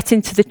when they get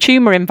into the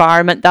tumour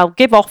environment, they'll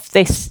give off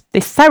this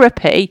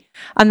therapy,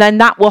 and then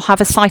that will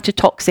have a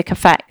cytotoxic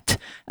effect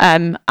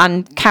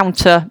and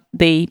counter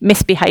the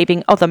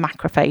misbehaving other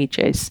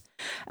macrophages.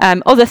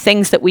 Other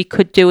things that we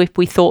could do if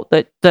we thought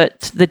that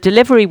the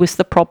delivery was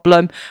the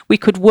problem, we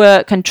could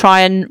work and try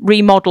and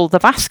remodel the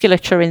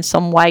vasculature in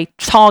some way,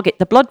 target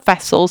the blood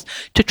vessels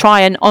to try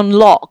and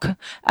unlock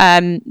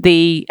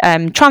the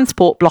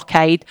transport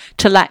blockade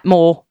to let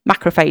more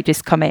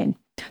macrophages come in.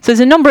 So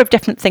there's a number of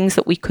different things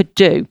that we could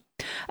do.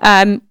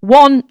 So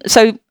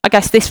I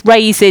guess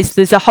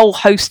there's a whole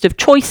host of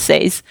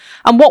choices,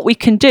 and what we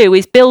can do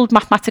is build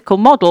mathematical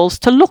models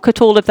to look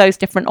at all of those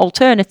different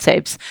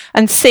alternatives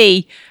and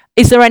see,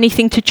 is there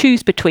anything to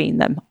choose between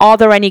them? Are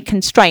there any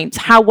constraints?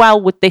 How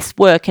well would this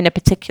work in a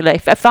particular,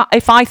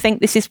 if I think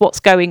this is what's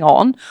going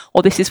on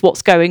or this is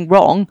what's going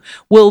wrong,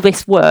 will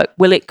this work?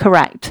 Will it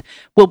correct?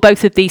 Will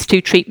both of these two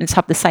treatments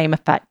have the same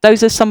effect?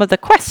 Those are some of the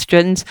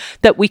questions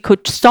that we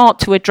could start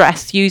to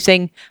address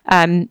using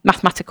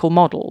mathematical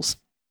models.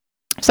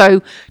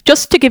 So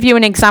just to give you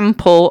an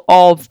example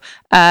of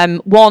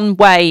one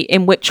way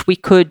in which we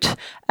could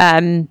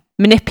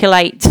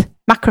manipulate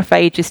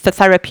macrophages for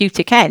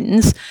therapeutic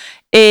ends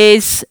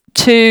is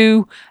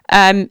to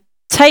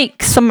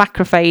take some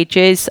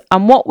macrophages,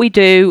 and what we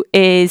do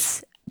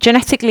is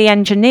genetically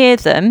engineer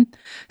them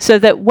so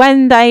that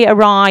when they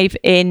arrive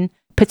in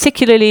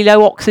particularly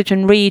low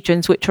oxygen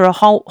regions, which are a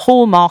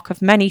hallmark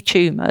of many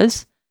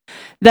tumours,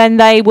 then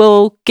they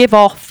will give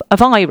off a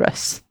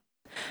virus.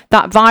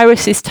 That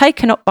virus is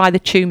taken up by the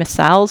tumour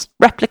cells,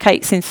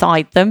 replicates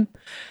inside them,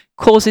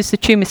 causes the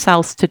tumour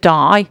cells to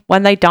die.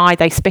 When they die,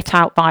 they spit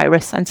out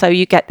virus, and so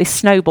you get this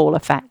snowball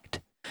effect.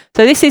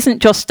 So this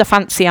isn't just a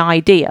fancy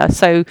idea.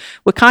 So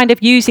we're kind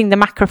of using the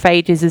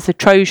macrophages as a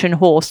Trojan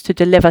horse to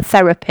deliver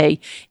therapy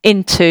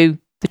into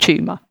the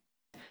tumour.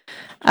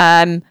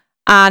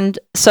 And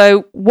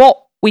so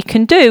what we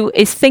can do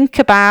is think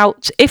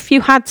about, if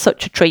you had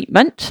such a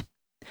treatment,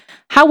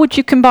 how would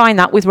you combine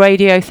that with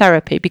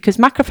radiotherapy? Because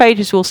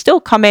macrophages will still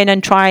come in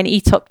and try and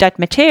eat up dead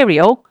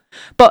material.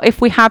 But if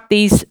we have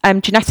these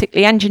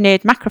genetically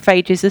engineered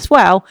macrophages as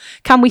well,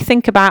 can we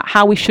think about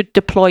how we should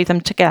deploy them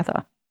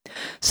together?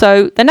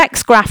 So the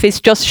next graph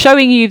is just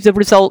showing you the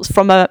results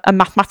from a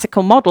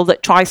mathematical model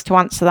that tries to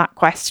answer that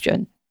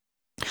question.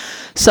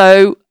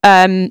 So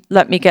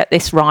let me get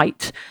this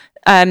right.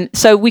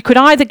 So we could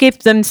either give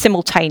them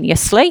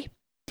simultaneously,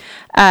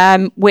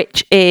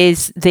 which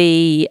is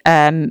the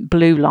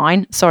blue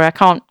line. Sorry, I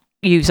can't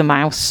use a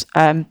mouse.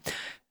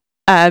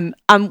 And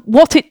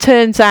what it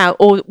turns out,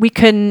 or we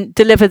can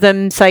deliver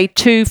them, say,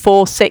 2,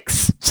 4,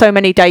 6, so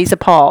many days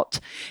apart.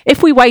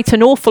 If we wait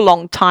an awful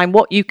long time,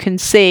 what you can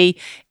see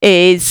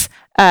is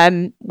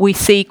we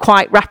see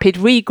quite rapid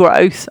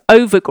regrowth,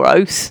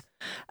 overgrowth.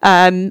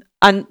 And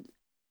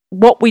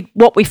what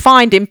we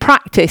find in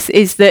practice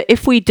is that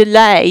if we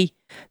delay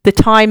the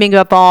timing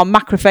of our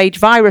macrophage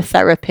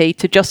virotherapy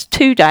to just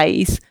 2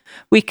 days,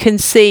 we can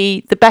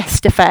see the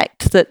best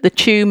effect, that the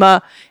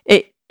tumour,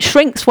 it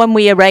shrinks when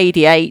we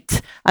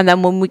irradiate, and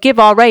then when we give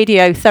our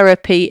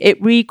radiotherapy, it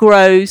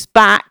regrows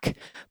back,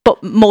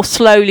 but more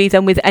slowly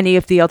than with any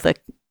of the other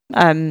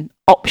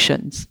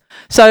options.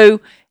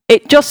 So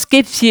it just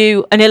gives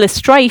you an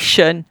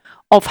illustration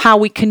of how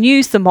we can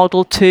use the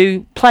model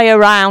to play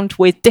around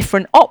with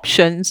different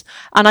options.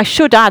 And I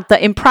should add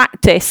that in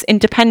practice,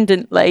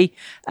 independently,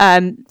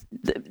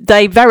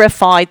 they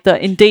verified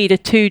that indeed a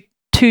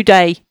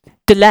two-day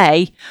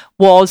delay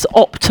was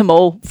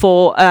optimal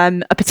for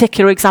a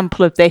particular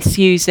example of this,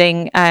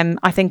 using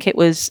I think it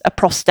was a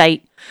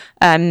prostate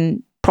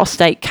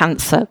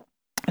cancer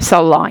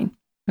cell line.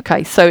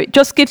 Okay, so it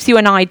just gives you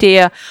an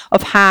idea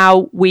of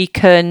how we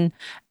can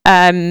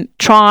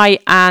try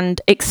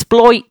and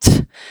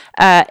exploit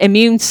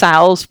immune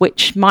cells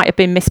which might have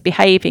been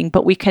misbehaving,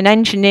 but we can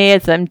engineer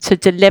them to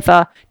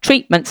deliver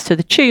treatments to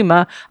the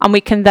tumour, and we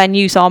can then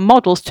use our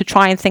models to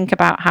try and think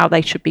about how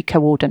they should be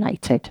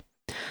coordinated.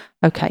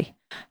 Okay.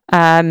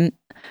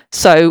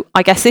 So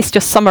I guess this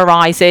just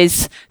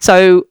summarises.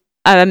 So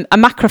a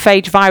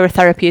macrophage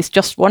virotherapy is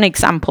just one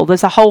example.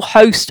 There's a whole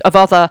host of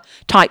other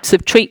types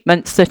of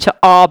treatments that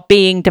are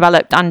being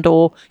developed and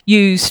or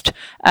used,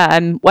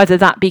 whether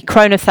that be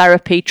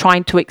chronotherapy,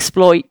 trying to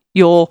exploit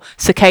your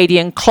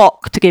circadian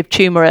clock to give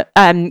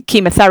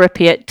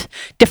chemotherapy at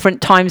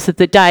different times of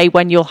the day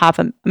when you'll have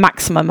a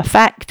maximum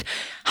effect.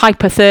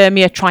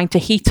 Hypothermia, trying to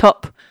heat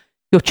up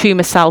your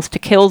tumour cells to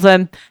kill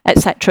them,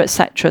 etc.,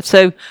 etc.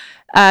 So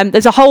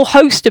there's a whole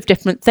host of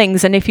different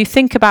things. And if you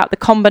think about the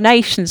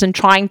combinations and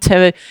trying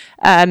to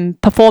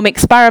perform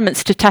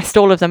experiments to test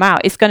all of them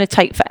out, it's going to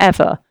take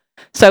forever.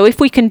 So if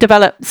we can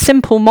develop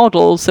simple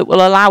models that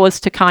will allow us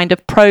to kind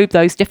of probe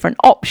those different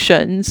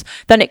options,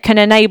 then it can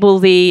enable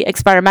the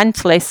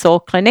experimentalists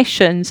or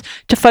clinicians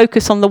to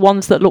focus on the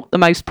ones that look the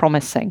most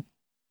promising.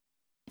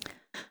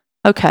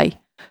 Okay,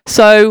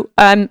 so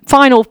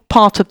final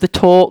part of the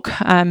talk.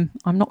 I'm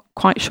not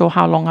quite sure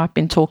how long I've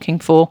been talking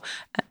for.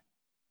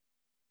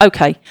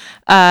 Okay,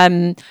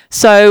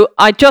 so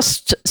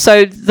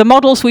the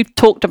models we've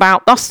talked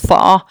about thus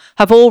far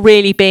have all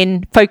really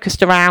been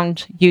focused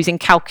around using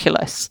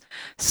calculus.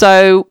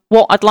 So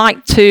what I'd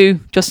like to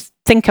just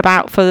think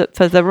about for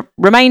the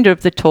remainder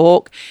of the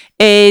talk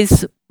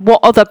is what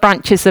other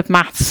branches of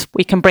maths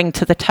we can bring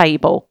to the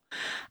table.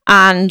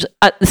 And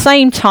at the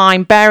same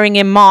time, bearing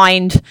in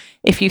mind,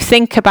 if you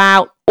think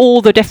about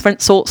all the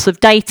different sorts of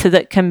data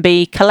that can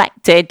be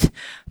collected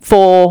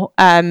for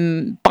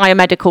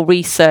biomedical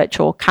research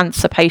or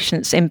cancer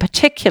patients in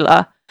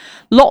particular,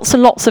 lots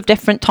and lots of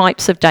different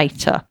types of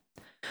data.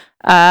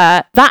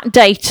 That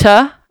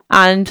data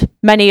and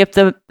many of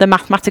the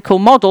mathematical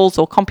models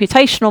or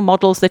computational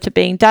models that are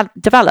being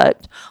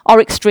developed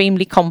are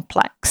extremely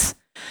complex.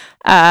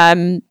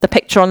 The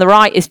picture on the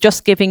right is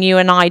just giving you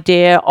an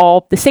idea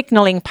of the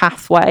signaling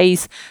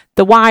pathways,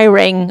 the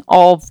wiring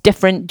of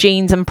different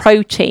genes and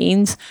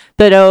proteins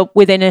that are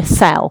within a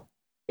cell.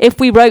 If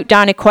we wrote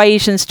down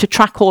equations to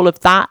track all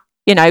of that,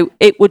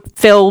 it would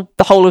fill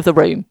the whole of the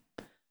room.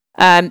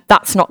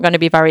 That's not going to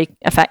be very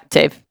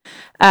effective.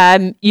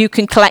 You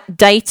can collect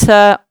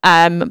data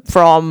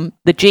from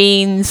the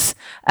genes,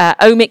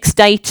 omics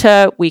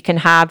data. We can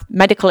have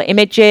medical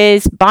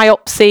images,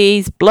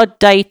 biopsies, blood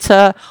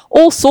data,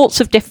 all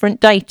sorts of different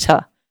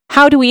data.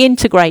 How do we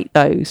integrate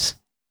those?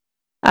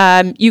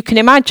 You can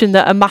imagine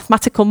that a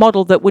mathematical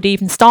model that would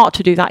even start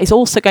to do that is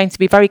also going to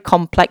be very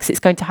complex. It's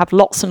going to have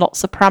lots and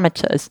lots of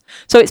parameters.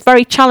 So it's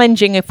very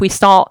challenging if we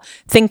start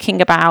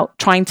thinking about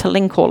trying to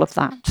link all of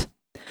that.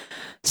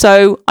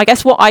 So I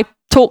guess what I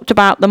talked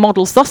about the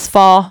models thus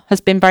far has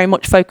been very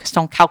much focused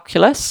on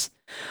calculus.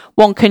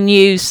 One can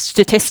use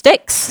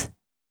statistics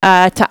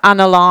to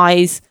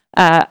analyse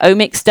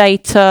omics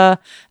data,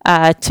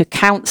 to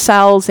count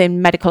cells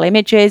in medical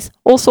images,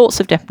 all sorts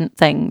of different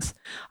things.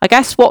 I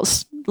guess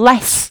what's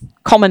less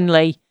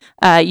commonly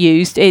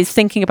used is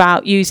thinking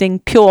about using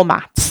pure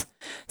maths.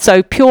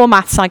 So pure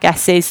maths, I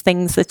guess, is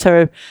things that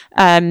are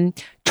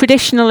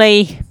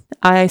traditionally,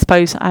 I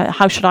suppose,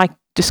 how should I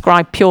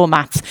describe pure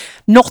maths?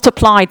 Not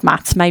applied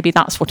maths, maybe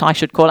that's what I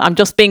should call it. I'm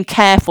just being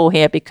careful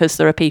here because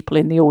there are people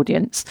in the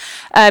audience.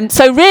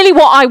 So really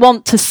what I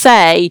want to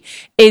say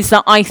is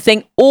that I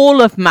think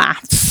all of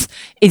maths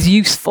is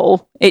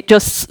useful.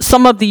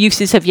 Some of the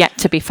uses have yet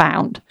to be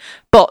found.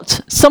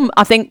 But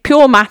I think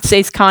pure maths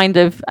is kind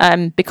of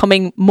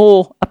becoming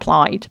more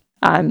applied.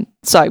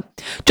 So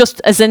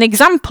just as an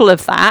example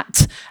of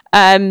that,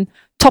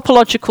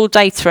 topological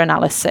data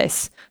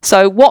analysis.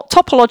 So what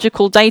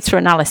topological data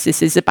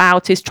analysis is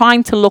about is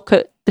trying to look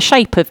at the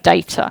shape of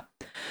data.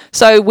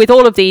 So with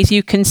all of these,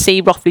 you can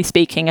see, roughly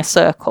speaking, a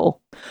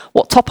circle.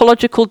 What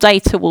topological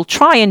data will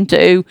try and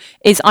do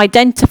is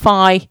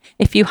identify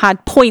if you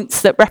had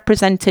points that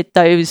represented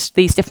these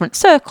different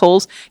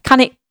circles, can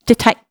it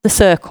detect the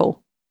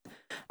circle?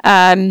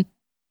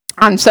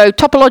 And so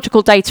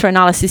topological data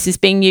analysis is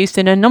being used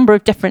in a number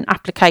of different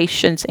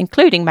applications,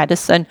 including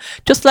medicine.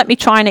 Just let me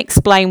try and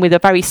explain with a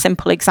very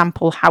simple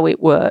example how it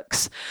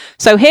works.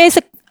 So here's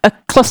a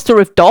cluster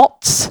of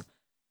dots,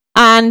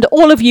 and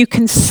all of you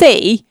can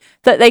see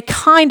that they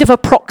kind of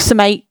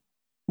approximate,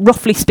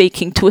 roughly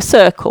speaking, to a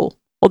circle,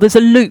 or there's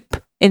a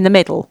loop in the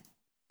middle.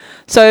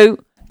 So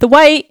the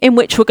way in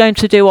which we're going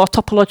to do our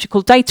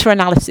topological data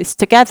analysis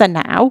together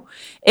now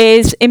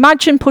is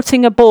imagine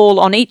putting a ball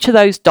on each of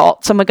those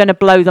dots and we're going to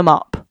blow them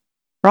up,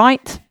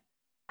 right?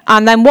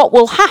 And then what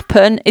will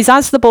happen is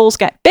as the balls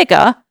get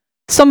bigger,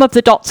 some of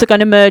the dots are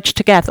going to merge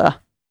together.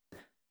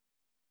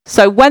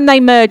 So when they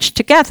merge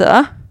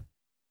together,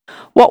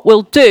 what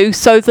we'll do,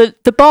 so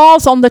the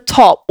bars on the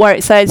top where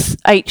it says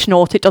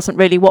H0, it doesn't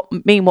really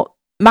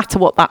matter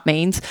what that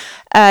means,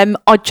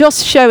 are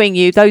just showing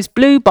you those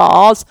blue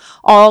bars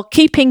are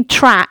keeping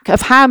track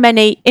of how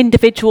many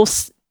individual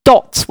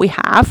dots we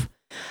have.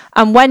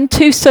 And when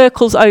two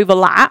circles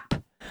overlap,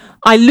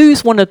 I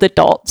lose one of the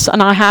dots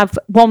and I have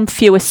one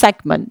fewer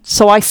segment.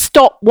 So I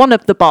stop one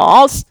of the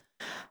bars,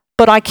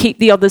 but I keep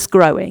the others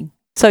growing.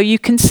 So you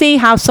can see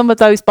how some of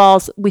those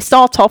bars, we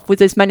start off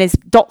with as many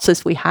dots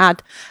as we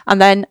had,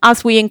 and then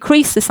as we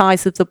increase the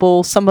size of the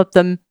ball, some of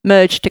them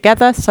merge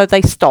together, so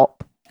they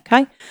stop.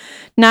 Okay.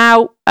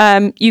 Now,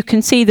 you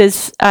can see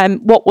there's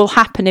what will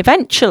happen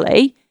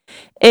eventually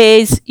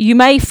is you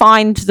may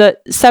find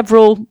that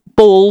several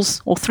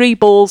balls or three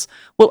balls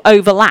will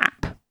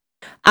overlap.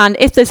 And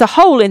if there's a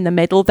hole in the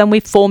middle, then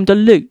we've formed a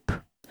loop.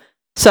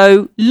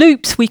 So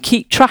loops we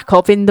keep track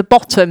of in the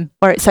bottom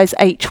where it says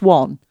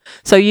H1.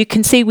 So you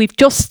can see we've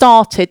just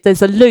started,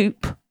 there's a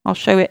loop, I'll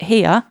show it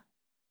here,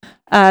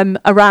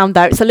 around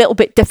there. It's a little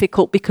bit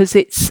difficult because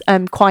it's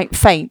quite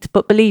faint,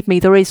 but believe me,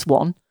 there is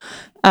one.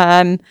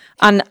 And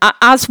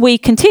as we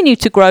continue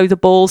to grow the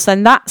balls,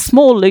 then that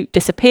small loop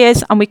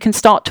disappears and we can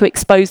start to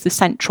expose the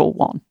central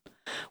one.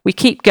 We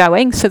keep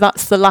going, so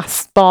that's the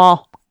last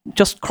bar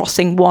just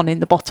crossing 1 in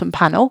the bottom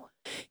panel.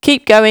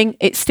 Keep going,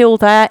 it's still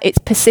there, it's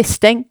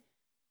persisting.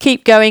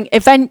 Keep going,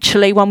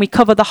 eventually when we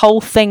cover the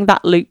whole thing,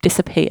 that loop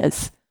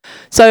disappears.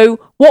 So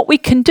what we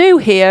can do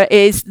here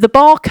is the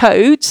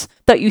barcodes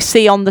that you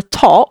see on the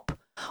top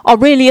are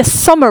really a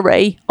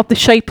summary of the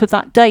shape of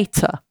that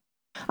data.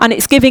 And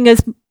it's giving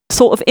us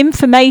sort of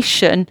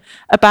information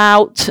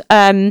about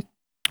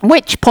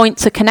which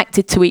points are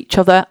connected to each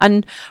other.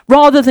 And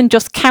rather than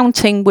just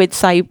counting with,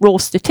 say, raw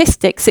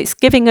statistics, it's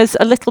giving us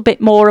a little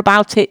bit more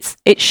about its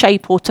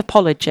shape or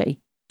topology.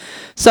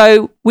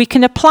 So we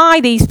can apply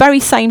these very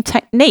same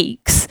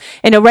techniques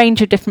in a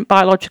range of different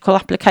biological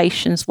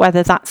applications,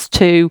 whether that's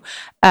to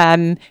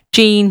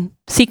gene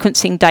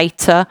sequencing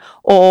data,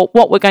 or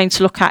what we're going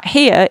to look at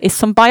here is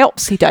some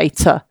biopsy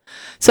data.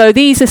 So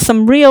these are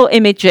some real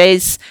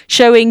images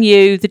showing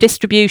you the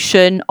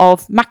distribution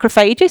of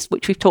macrophages,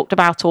 which we've talked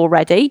about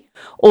already,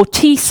 or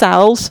T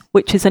cells,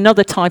 which is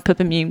another type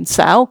of immune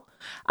cell.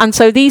 And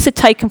so these are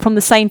taken from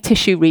the same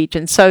tissue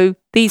region, so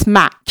these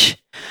match.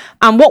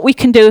 And what we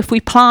can do if we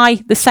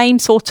apply the same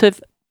sort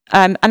of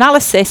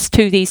analysis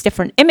to these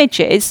different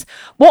images,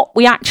 what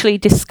we actually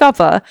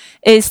discover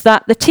is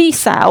that the T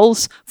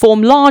cells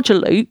form larger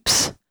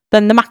loops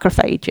than the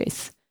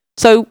macrophages.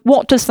 So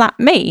what does that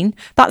mean?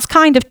 That's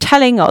kind of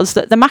telling us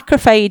that the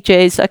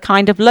macrophages are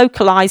kind of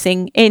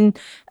localizing in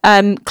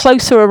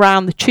closer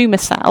around the tumour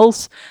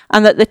cells,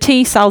 and that the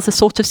T cells are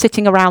sort of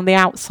sitting around the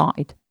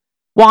outside.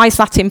 Why is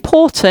that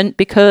important?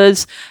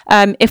 Because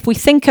if we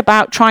think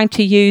about trying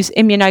to use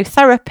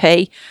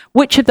immunotherapy,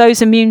 which of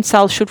those immune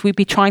cells should we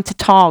be trying to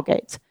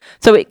target?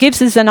 So it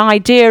gives us an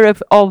idea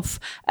of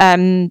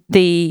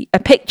a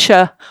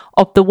picture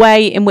of the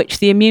way in which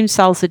the immune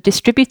cells are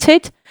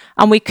distributed,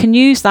 and we can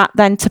use that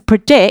then to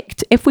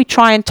predict, if we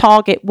try and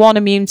target one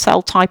immune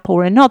cell type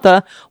or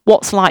another,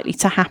 what's likely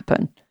to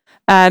happen.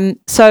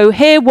 So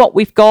here what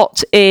we've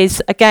got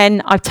is,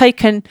 again, I've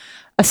taken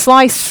a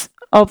slice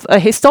of a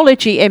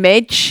histology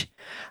image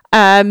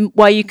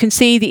where you can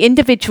see the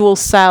individual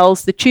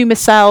cells, the tumour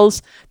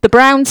cells. The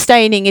brown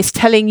staining is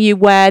telling you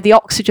where the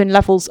oxygen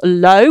levels are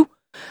low.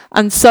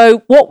 And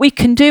so what we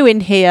can do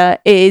in here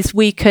is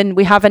we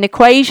have an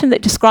equation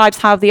that describes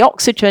how the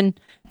oxygen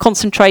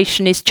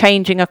concentration is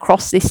changing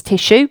across this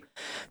tissue.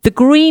 The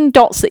green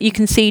dots that you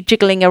can see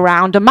jiggling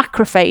around are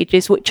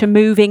macrophages, which are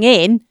moving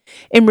in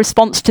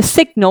response to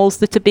signals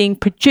that are being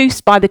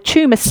produced by the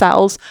tumour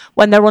cells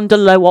when they're under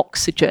low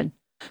oxygen.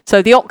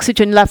 So the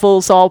oxygen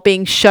levels are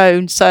being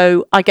shown.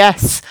 So I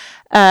guess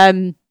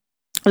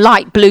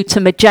light blue to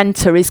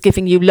magenta is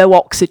giving you low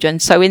oxygen.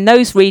 So in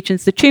those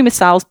regions, the tumour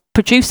cells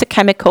produce a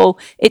chemical,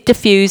 it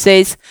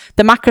diffuses.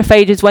 The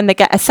macrophages, when they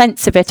get a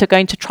sense of it, are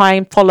going to try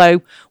and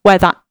follow where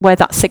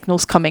that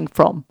signal's coming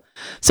from.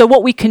 So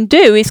what we can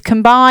do is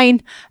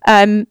combine,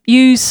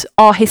 use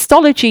our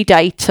histology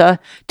data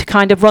to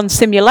kind of run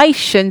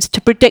simulations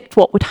to predict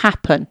what would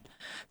happen.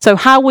 So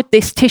how would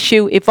this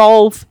tissue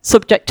evolve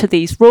subject to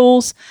these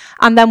rules?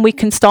 And then we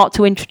can start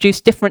to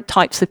introduce different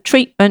types of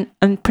treatment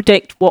and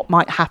predict what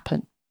might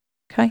happen.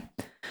 Okay.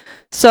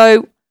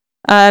 So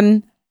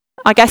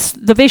I guess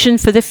the vision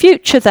for the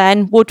future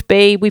then would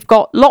be, we've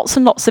got lots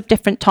and lots of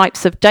different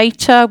types of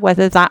data,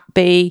 whether that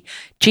be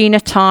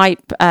genotype,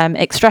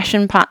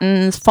 expression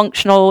patterns,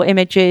 functional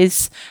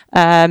images,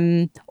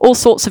 all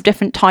sorts of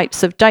different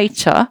types of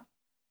data.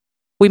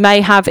 We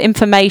may have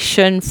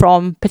information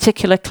from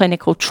particular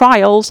clinical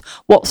trials,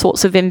 what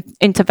sorts of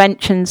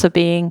interventions are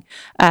being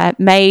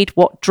made,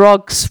 what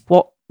drugs,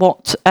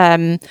 what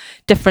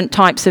different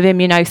types of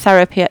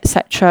immunotherapy,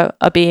 etc.,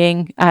 are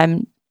being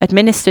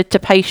administered to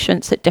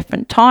patients at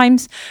different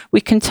times.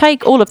 We can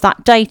take all of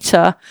that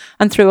data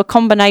and, through a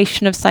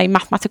combination of, say,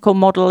 mathematical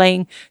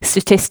modelling,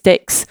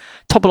 statistics,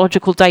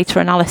 topological data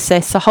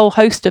analysis, a whole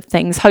host of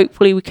things,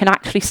 hopefully we can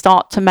actually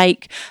start to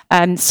make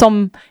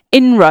some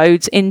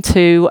inroads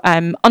into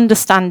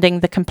understanding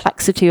the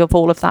complexity of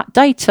all of that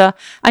data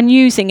and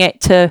using it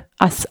to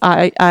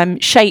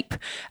shape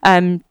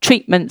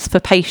treatments for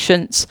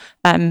patients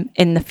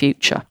in the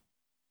future.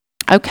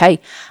 Okay,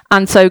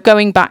 and so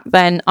going back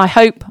then, I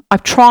hope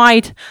I've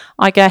tried,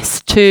 I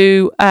guess,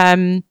 to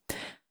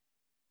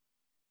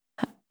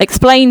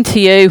explain to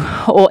you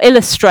or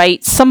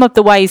illustrate some of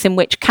the ways in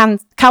which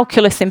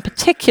calculus in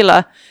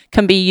particular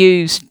can be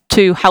used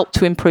to help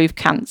to improve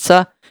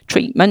cancer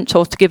treatment,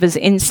 or to give us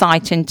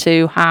insight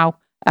into how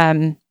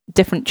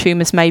different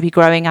tumours may be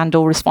growing and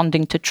or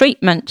responding to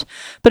treatment,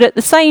 but at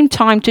the same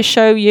time to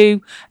show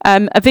you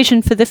a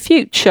vision for the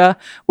future,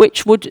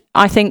 which would,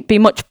 I think, be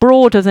much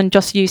broader than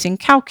just using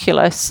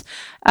calculus,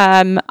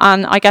 And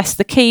I guess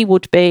the key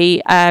would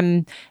be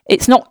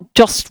it's not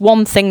just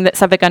one thing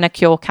that's ever going to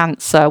cure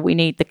cancer. We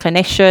need the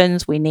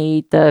clinicians, we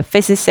need the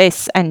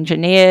physicists,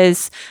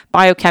 engineers,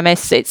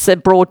 biochemists. It's a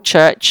broad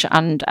church,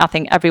 and I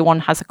think everyone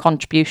has a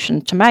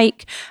contribution to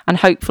make. And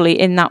hopefully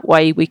in that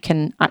way we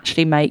can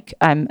actually make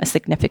a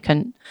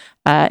significant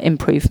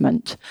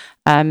improvement.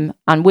 And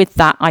with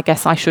that, I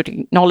guess I should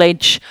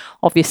acknowledge,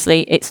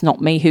 obviously, it's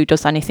not me who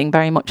does anything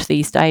very much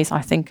these days.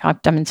 I think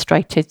I've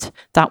demonstrated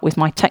that with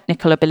my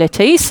technical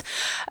abilities.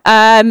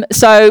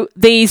 So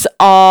these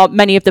are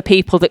many of the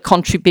people that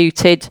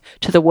contributed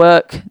to the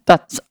work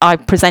that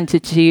I've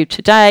presented to you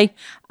today,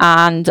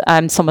 and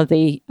some of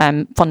the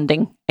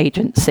funding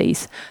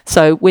agencies.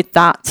 So with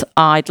that,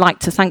 I'd like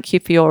to thank you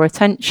for your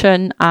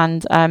attention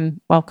and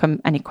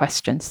welcome any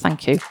questions.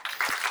 Thank you.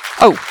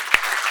 Oh,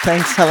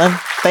 Thanks, Helen.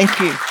 Thank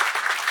you.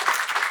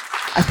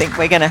 I think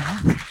we're going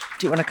to...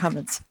 Do you want to come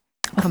and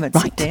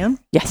right. sit down?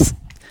 Yes.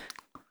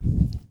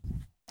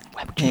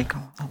 Where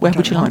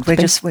would you like? We're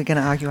going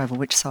to argue over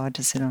which side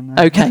to sit on.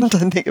 Okay. I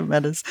don't think it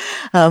matters.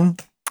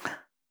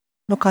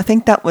 Look, I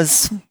think that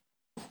was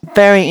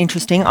very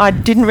interesting. I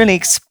didn't really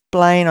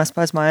explain, I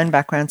suppose, my own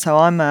background. So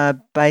I'm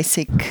a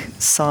basic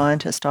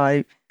scientist.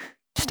 I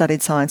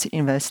studied science at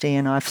university,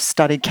 and I've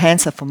studied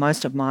cancer for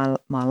most of my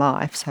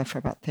life, so for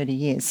about 30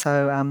 years.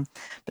 So,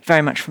 but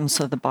very much from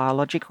sort of the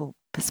biological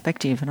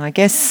perspective. And I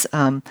guess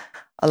a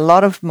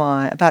lot of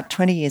about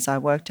 20 years I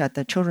worked at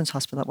the Children's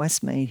Hospital at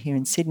Westmead here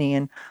in Sydney,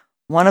 and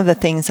one of the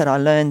things that I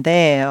learned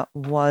there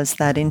was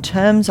that in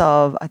terms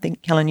of, I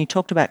think, Helen, you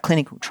talked about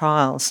clinical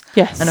trials.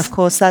 Yes. And of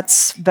course,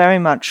 that's very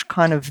much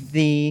kind of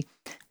the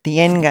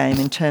end game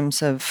in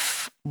terms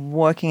of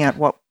working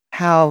out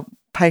how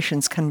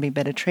patients can be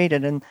better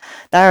treated, and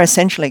they are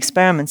essentially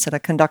experiments that are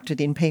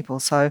conducted in people.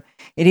 So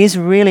it is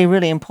really,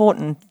 really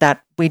important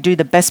that we do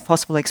the best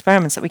possible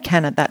experiments that we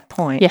can at that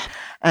point. Yeah.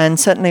 And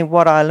certainly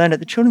what I learned at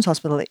the Children's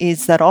Hospital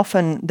is that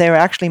often there are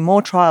actually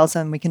more trials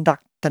than we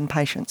conduct than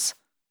patients.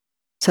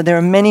 So there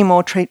are many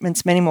more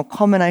treatments, many more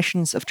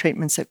combinations of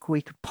treatments that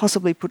we could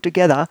possibly put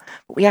together,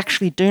 but we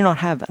actually do not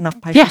have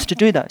enough patients to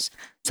do those.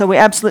 So we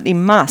absolutely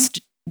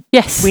must.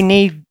 Yes. We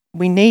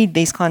need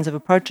these kinds of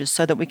approaches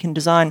so that we can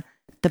design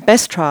the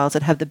best trials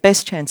that have the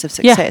best chance of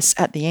success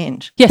at the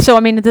end. Yeah, so I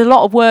mean, there's a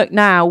lot of work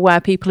now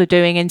where people are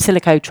doing in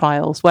silico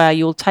trials where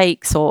you'll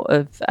take sort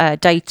of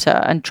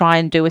data and try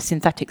and do a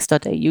synthetic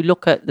study. You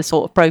look at the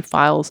sort of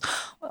profiles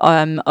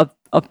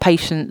of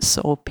patients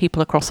or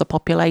people across a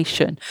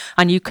population,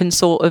 and you can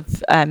sort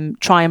of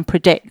try and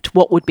predict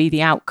what would be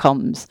the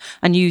outcomes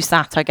and use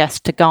that, I guess,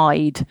 to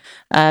guide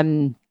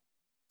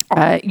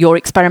your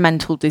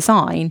experimental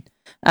design.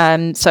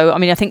 So, I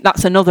mean, I think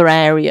that's another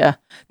area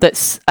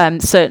that's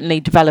certainly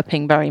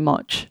developing very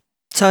much.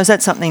 So, is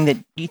that something that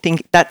you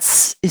think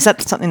is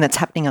that something that's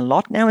happening a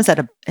lot now? Is that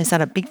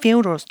a big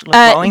field or still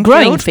a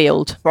growing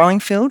field? Growing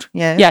field,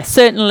 yeah. Yeah,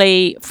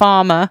 certainly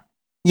pharma.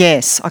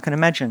 Yes, I can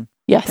imagine.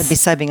 Yes, they'd be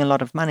saving a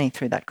lot of money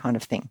through that kind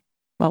of thing.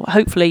 Well,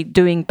 hopefully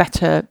doing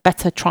better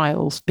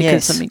trials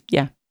because I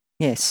mean,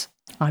 yes,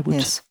 I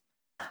would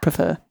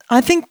prefer.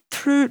 I think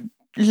through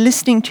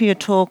listening to your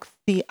talk,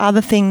 the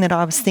other thing that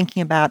I was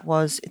thinking about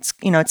was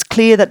it's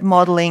clear that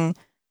modelling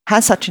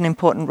has such an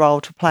important role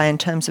to play in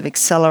terms of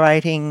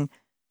accelerating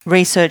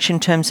research, in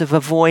terms of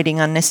avoiding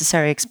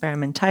unnecessary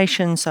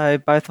experimentation, so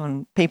both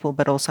on people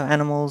but also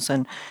animals.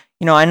 And,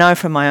 I know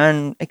from my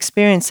own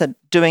experience that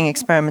doing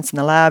experiments in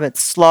the lab,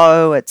 it's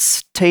slow,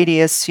 it's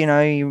tedious, you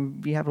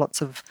have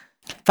lots of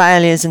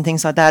failures and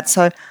things like that.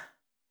 So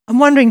I'm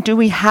wondering, do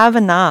we have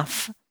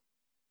enough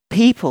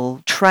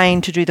people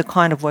trained to do the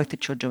kind of work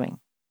that you're doing?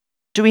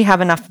 Do we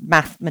have enough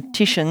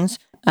mathematicians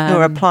who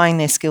are applying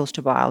their skills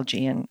to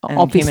biology and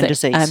human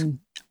disease?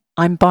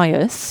 I'm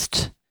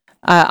biased.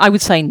 I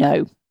would say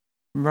no.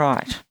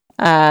 Right.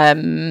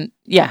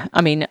 Yeah,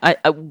 I mean,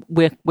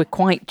 we're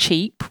quite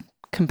cheap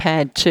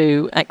compared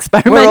to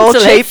experimentalists.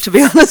 We're all cheap, to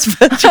be honest,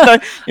 but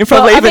you're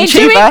probably even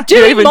cheaper.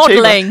 Doing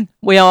modelling,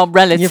 we are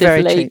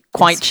relatively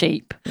quite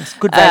cheap. Yes,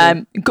 good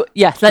value.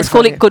 Let's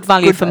call it good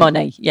value for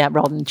money. Yeah,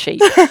 rather than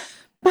cheap.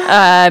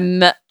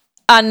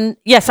 And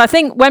yes, I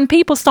think when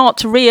people start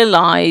to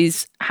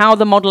realise how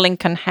the modelling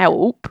can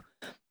help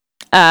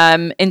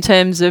in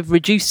terms of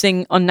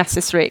reducing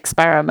unnecessary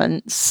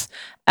experiments,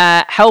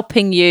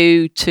 helping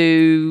you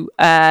to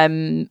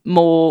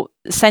more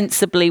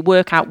sensibly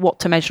work out what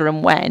to measure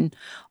and when.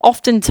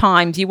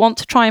 Oftentimes you want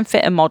to try and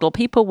fit a model.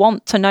 People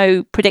want to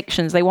know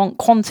predictions. They want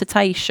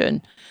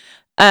quantitation.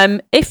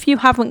 If you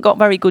haven't got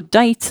very good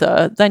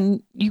data,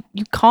 then you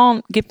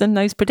can't give them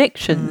those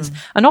predictions.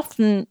 And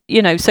often,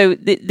 so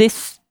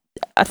this,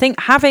 I think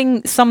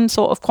having some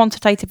sort of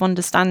quantitative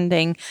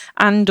understanding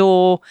and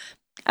or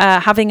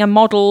having a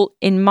model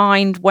in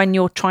mind when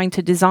you're trying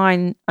to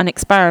design an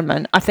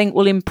experiment, I think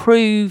will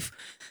improve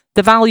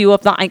the value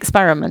of that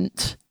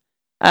experiment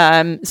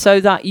so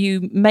that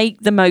you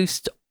make the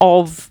most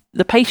of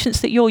the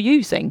patients that you're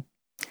using.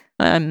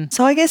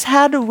 So I guess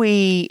how do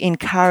we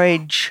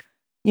encourage,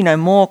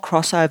 more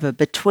crossover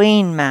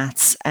between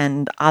maths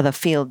and other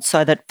fields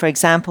so that, for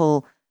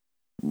example,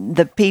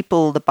 the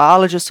people, the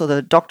biologists or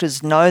the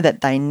doctors know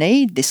that they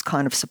need this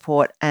kind of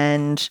support,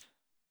 and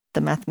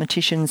the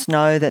mathematicians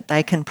know that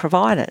they can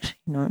provide it,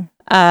 you know?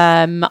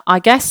 I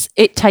guess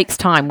it takes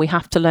time. We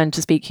have to learn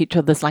to speak each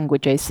other's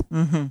languages.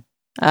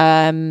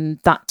 Mm-hmm.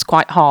 That's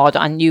quite hard,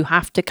 and you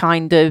have to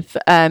kind of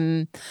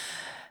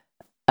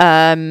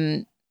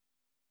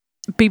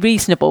be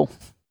reasonable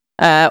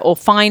or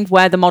find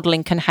where the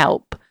modelling can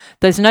help.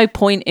 There's no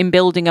point in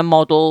building a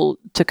model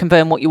to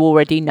confirm what you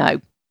already know.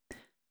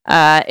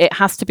 It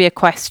has to be a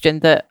question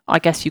that I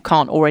guess you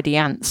can't already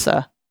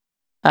answer.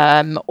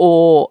 I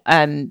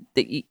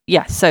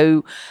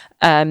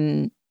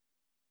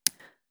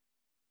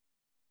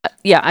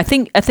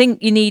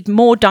think you need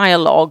more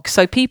dialogue.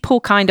 So people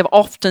kind of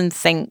often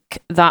think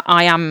that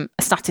I am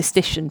a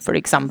statistician, for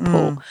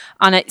example,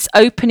 and it's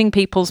opening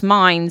people's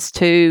minds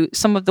to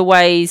some of the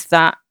ways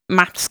that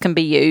maths can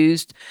be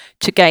used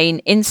to gain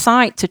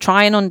insight, to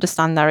try and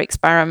understand their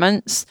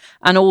experiments,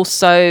 and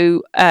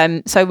also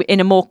so in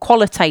a more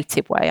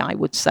qualitative way, I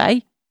would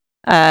say.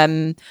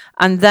 And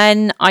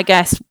then I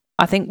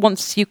think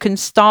once you can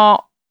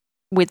start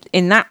with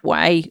in that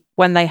way,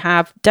 when they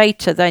have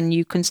data, then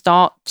you can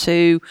start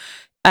to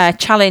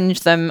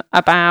challenge them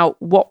about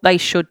what they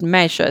should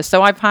measure.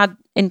 So I've had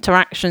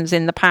interactions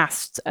in the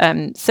past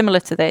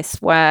similar to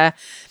this, where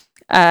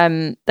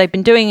they've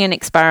been doing an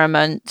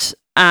experiment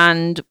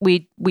and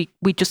we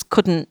just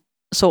couldn't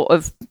sort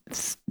of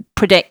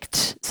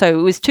predict. So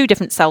it was 2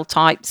 different cell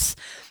types,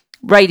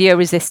 radio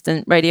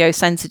resistant, radio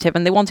sensitive,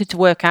 and they wanted to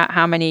work out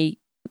how many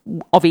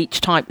of each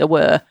type there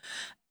were.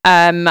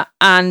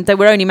 And they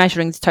were only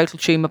measuring the total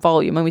tumour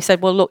volume. And we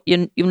said, well, look,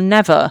 you'll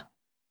never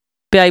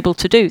be able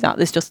to do that.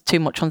 There's just too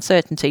much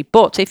uncertainty.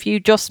 But if you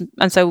just,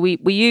 and so we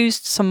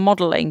used some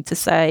modelling to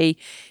say,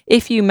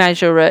 if you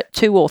measure at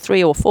 2 or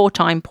 3 or 4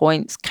 time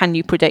points, can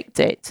you predict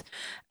it?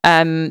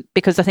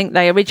 Because I think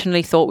they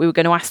originally thought we were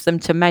going to ask them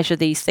to measure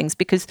these things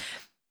because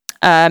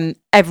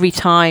every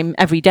time,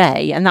 every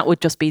day, and that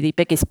would just be the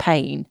biggest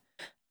pain.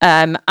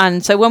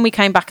 And so when we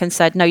came back and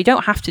said, no, you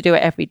don't have to do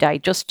it every day,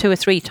 just 2 or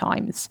 3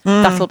 times,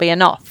 that'll be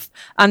enough.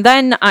 And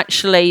then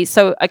actually,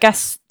 so I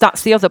guess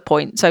that's the other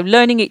point. So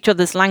learning each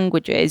other's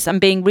languages and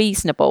being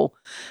reasonable.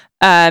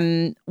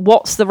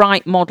 What's the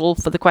right model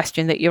for the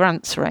question that you're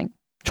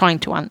trying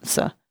to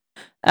answer?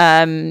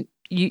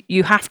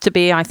 You have to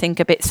be, I think,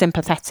 a bit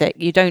sympathetic.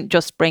 You don't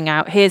just bring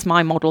out, here's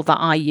my model that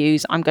I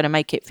use, I'm going to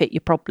make it fit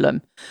your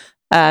problem.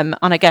 And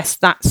I guess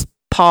that's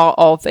part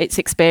of its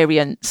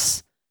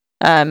experience.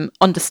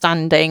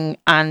 Understanding,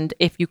 and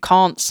if you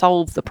can't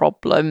solve the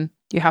problem,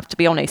 you have to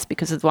be honest,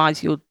 because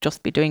otherwise you'll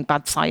just be doing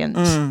bad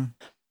science.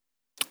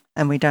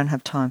 And we don't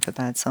have time for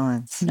bad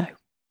science. No.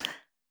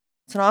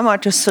 So I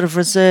might just sort of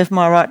reserve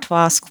my right to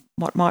ask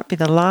what might be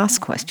the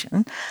last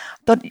question.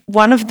 But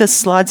one of the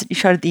slides that you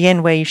showed at the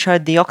end where you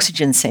showed the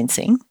oxygen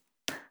sensing,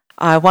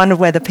 I wonder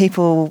whether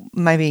people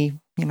maybe,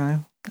 you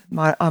know,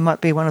 I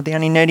might be one of the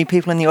only nerdy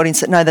people in the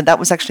audience that know that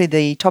was actually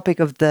the topic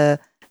of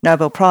the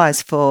Nobel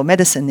Prize for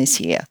Medicine this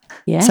year.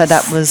 Yes. So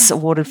that was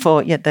awarded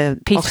for the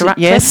Peter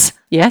Ratcliffe.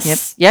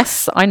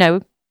 Yes, I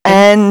know.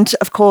 And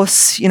of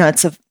course, you know,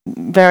 it's a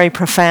very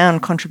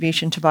profound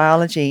contribution to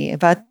biology.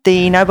 But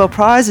the Nobel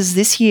Prizes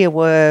this year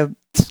were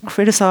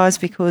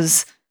criticised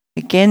because,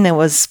 again, there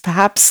was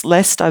perhaps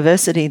less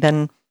diversity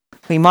than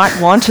we might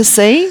want to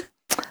see.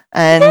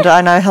 And I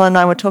know Helen and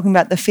I were talking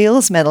about the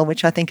Fields Medal,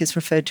 which I think is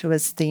referred to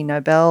as the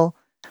Nobel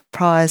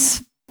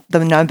Prize,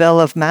 the Nobel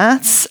of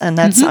Maths, and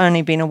that's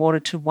only been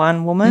awarded to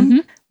one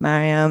woman,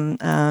 Mariam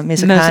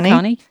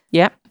Mirzakhani.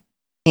 Yep.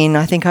 In,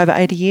 I think, over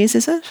 80 years,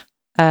 is it?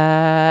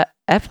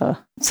 Ever.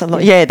 So,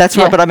 yeah, that's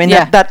right. But I mean,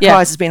 that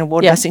prize has been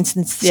awarded since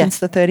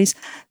the 30s.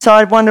 So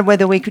I wondered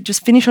whether we could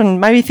just finish on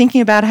maybe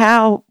thinking about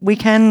how we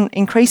can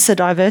increase the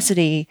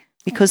diversity,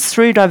 because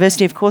through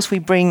diversity, of course, we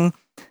bring,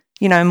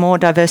 you know, more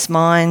diverse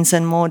minds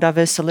and more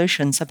diverse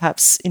solutions. So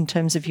perhaps in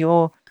terms of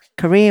your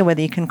career,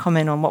 whether you can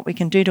comment on what we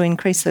can do to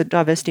increase the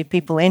diversity of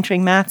people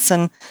entering maths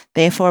and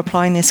therefore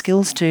applying their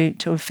skills to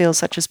a field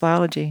such as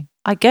biology.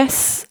 I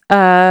guess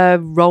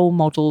role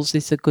models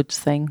is a good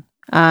thing,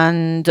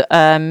 and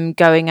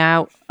going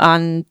out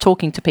and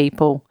talking to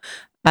people.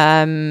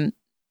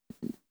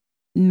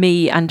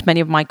 Me and many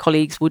of my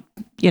colleagues would,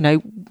 you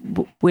know,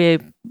 we're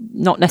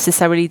not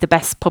necessarily the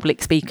best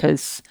public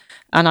speakers,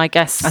 and I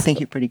guess I think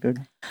you're pretty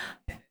good.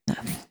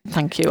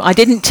 Thank you. I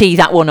didn't tee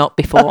that one up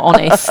before,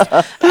 honest.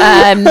 But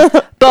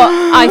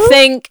I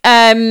think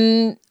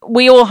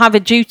we all have a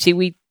duty.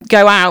 We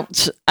go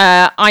out.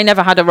 I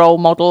never had a role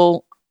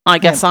model. I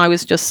guess I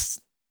was just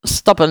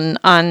stubborn.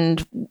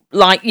 And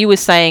like you were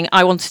saying,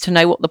 I wanted to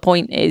know what the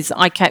point is.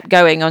 I kept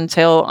going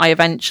until I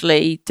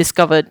eventually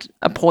discovered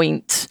a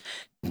point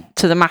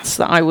to the maths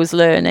that I was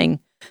learning.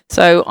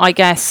 So I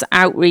guess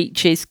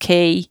outreach is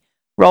key.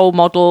 Role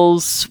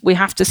models, we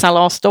have to sell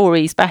our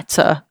stories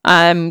better,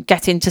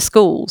 get into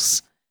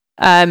schools.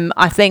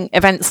 I think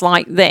events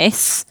like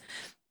this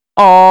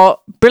are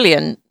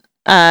brilliant.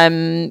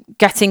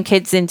 Getting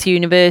kids into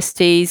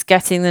universities,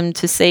 getting them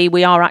to see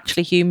we are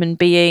actually human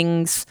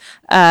beings.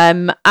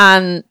 And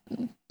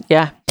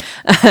yeah,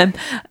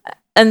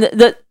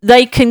 that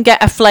they can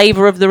get a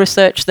flavour of the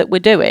research that we're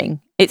doing.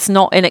 It's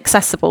not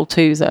inaccessible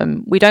to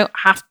them. We don't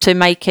have to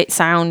make it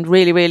sound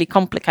really, really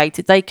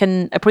complicated. They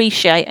can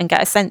appreciate and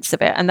get a sense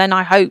of it. And then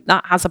I hope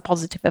that has a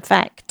positive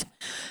effect,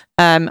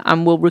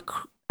 and will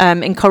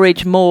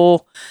encourage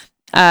more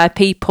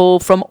people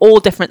from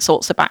all different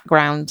sorts of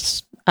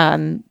backgrounds.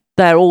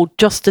 They're all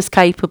just as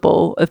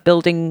capable of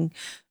building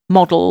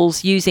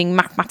models using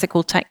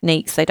mathematical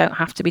techniques. They don't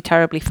have to be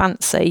terribly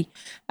fancy.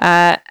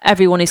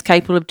 Everyone is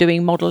capable of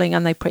doing modelling,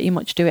 and they pretty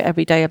much do it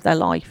every day of their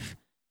life.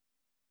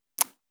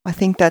 I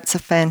think that's a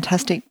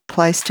fantastic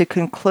place to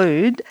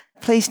conclude.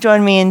 Please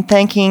join me in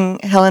thanking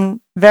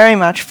Helen very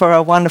much for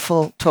a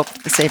wonderful talk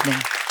this evening.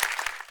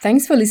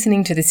 Thanks for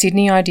listening to the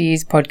Sydney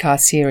Ideas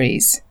podcast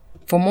series.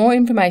 For more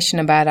information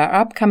about our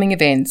upcoming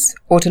events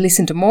or to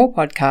listen to more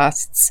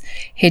podcasts,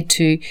 head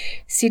to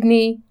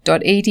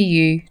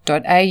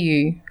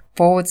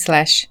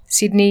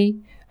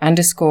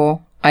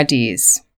sydney.edu.au/Sydney_ideas.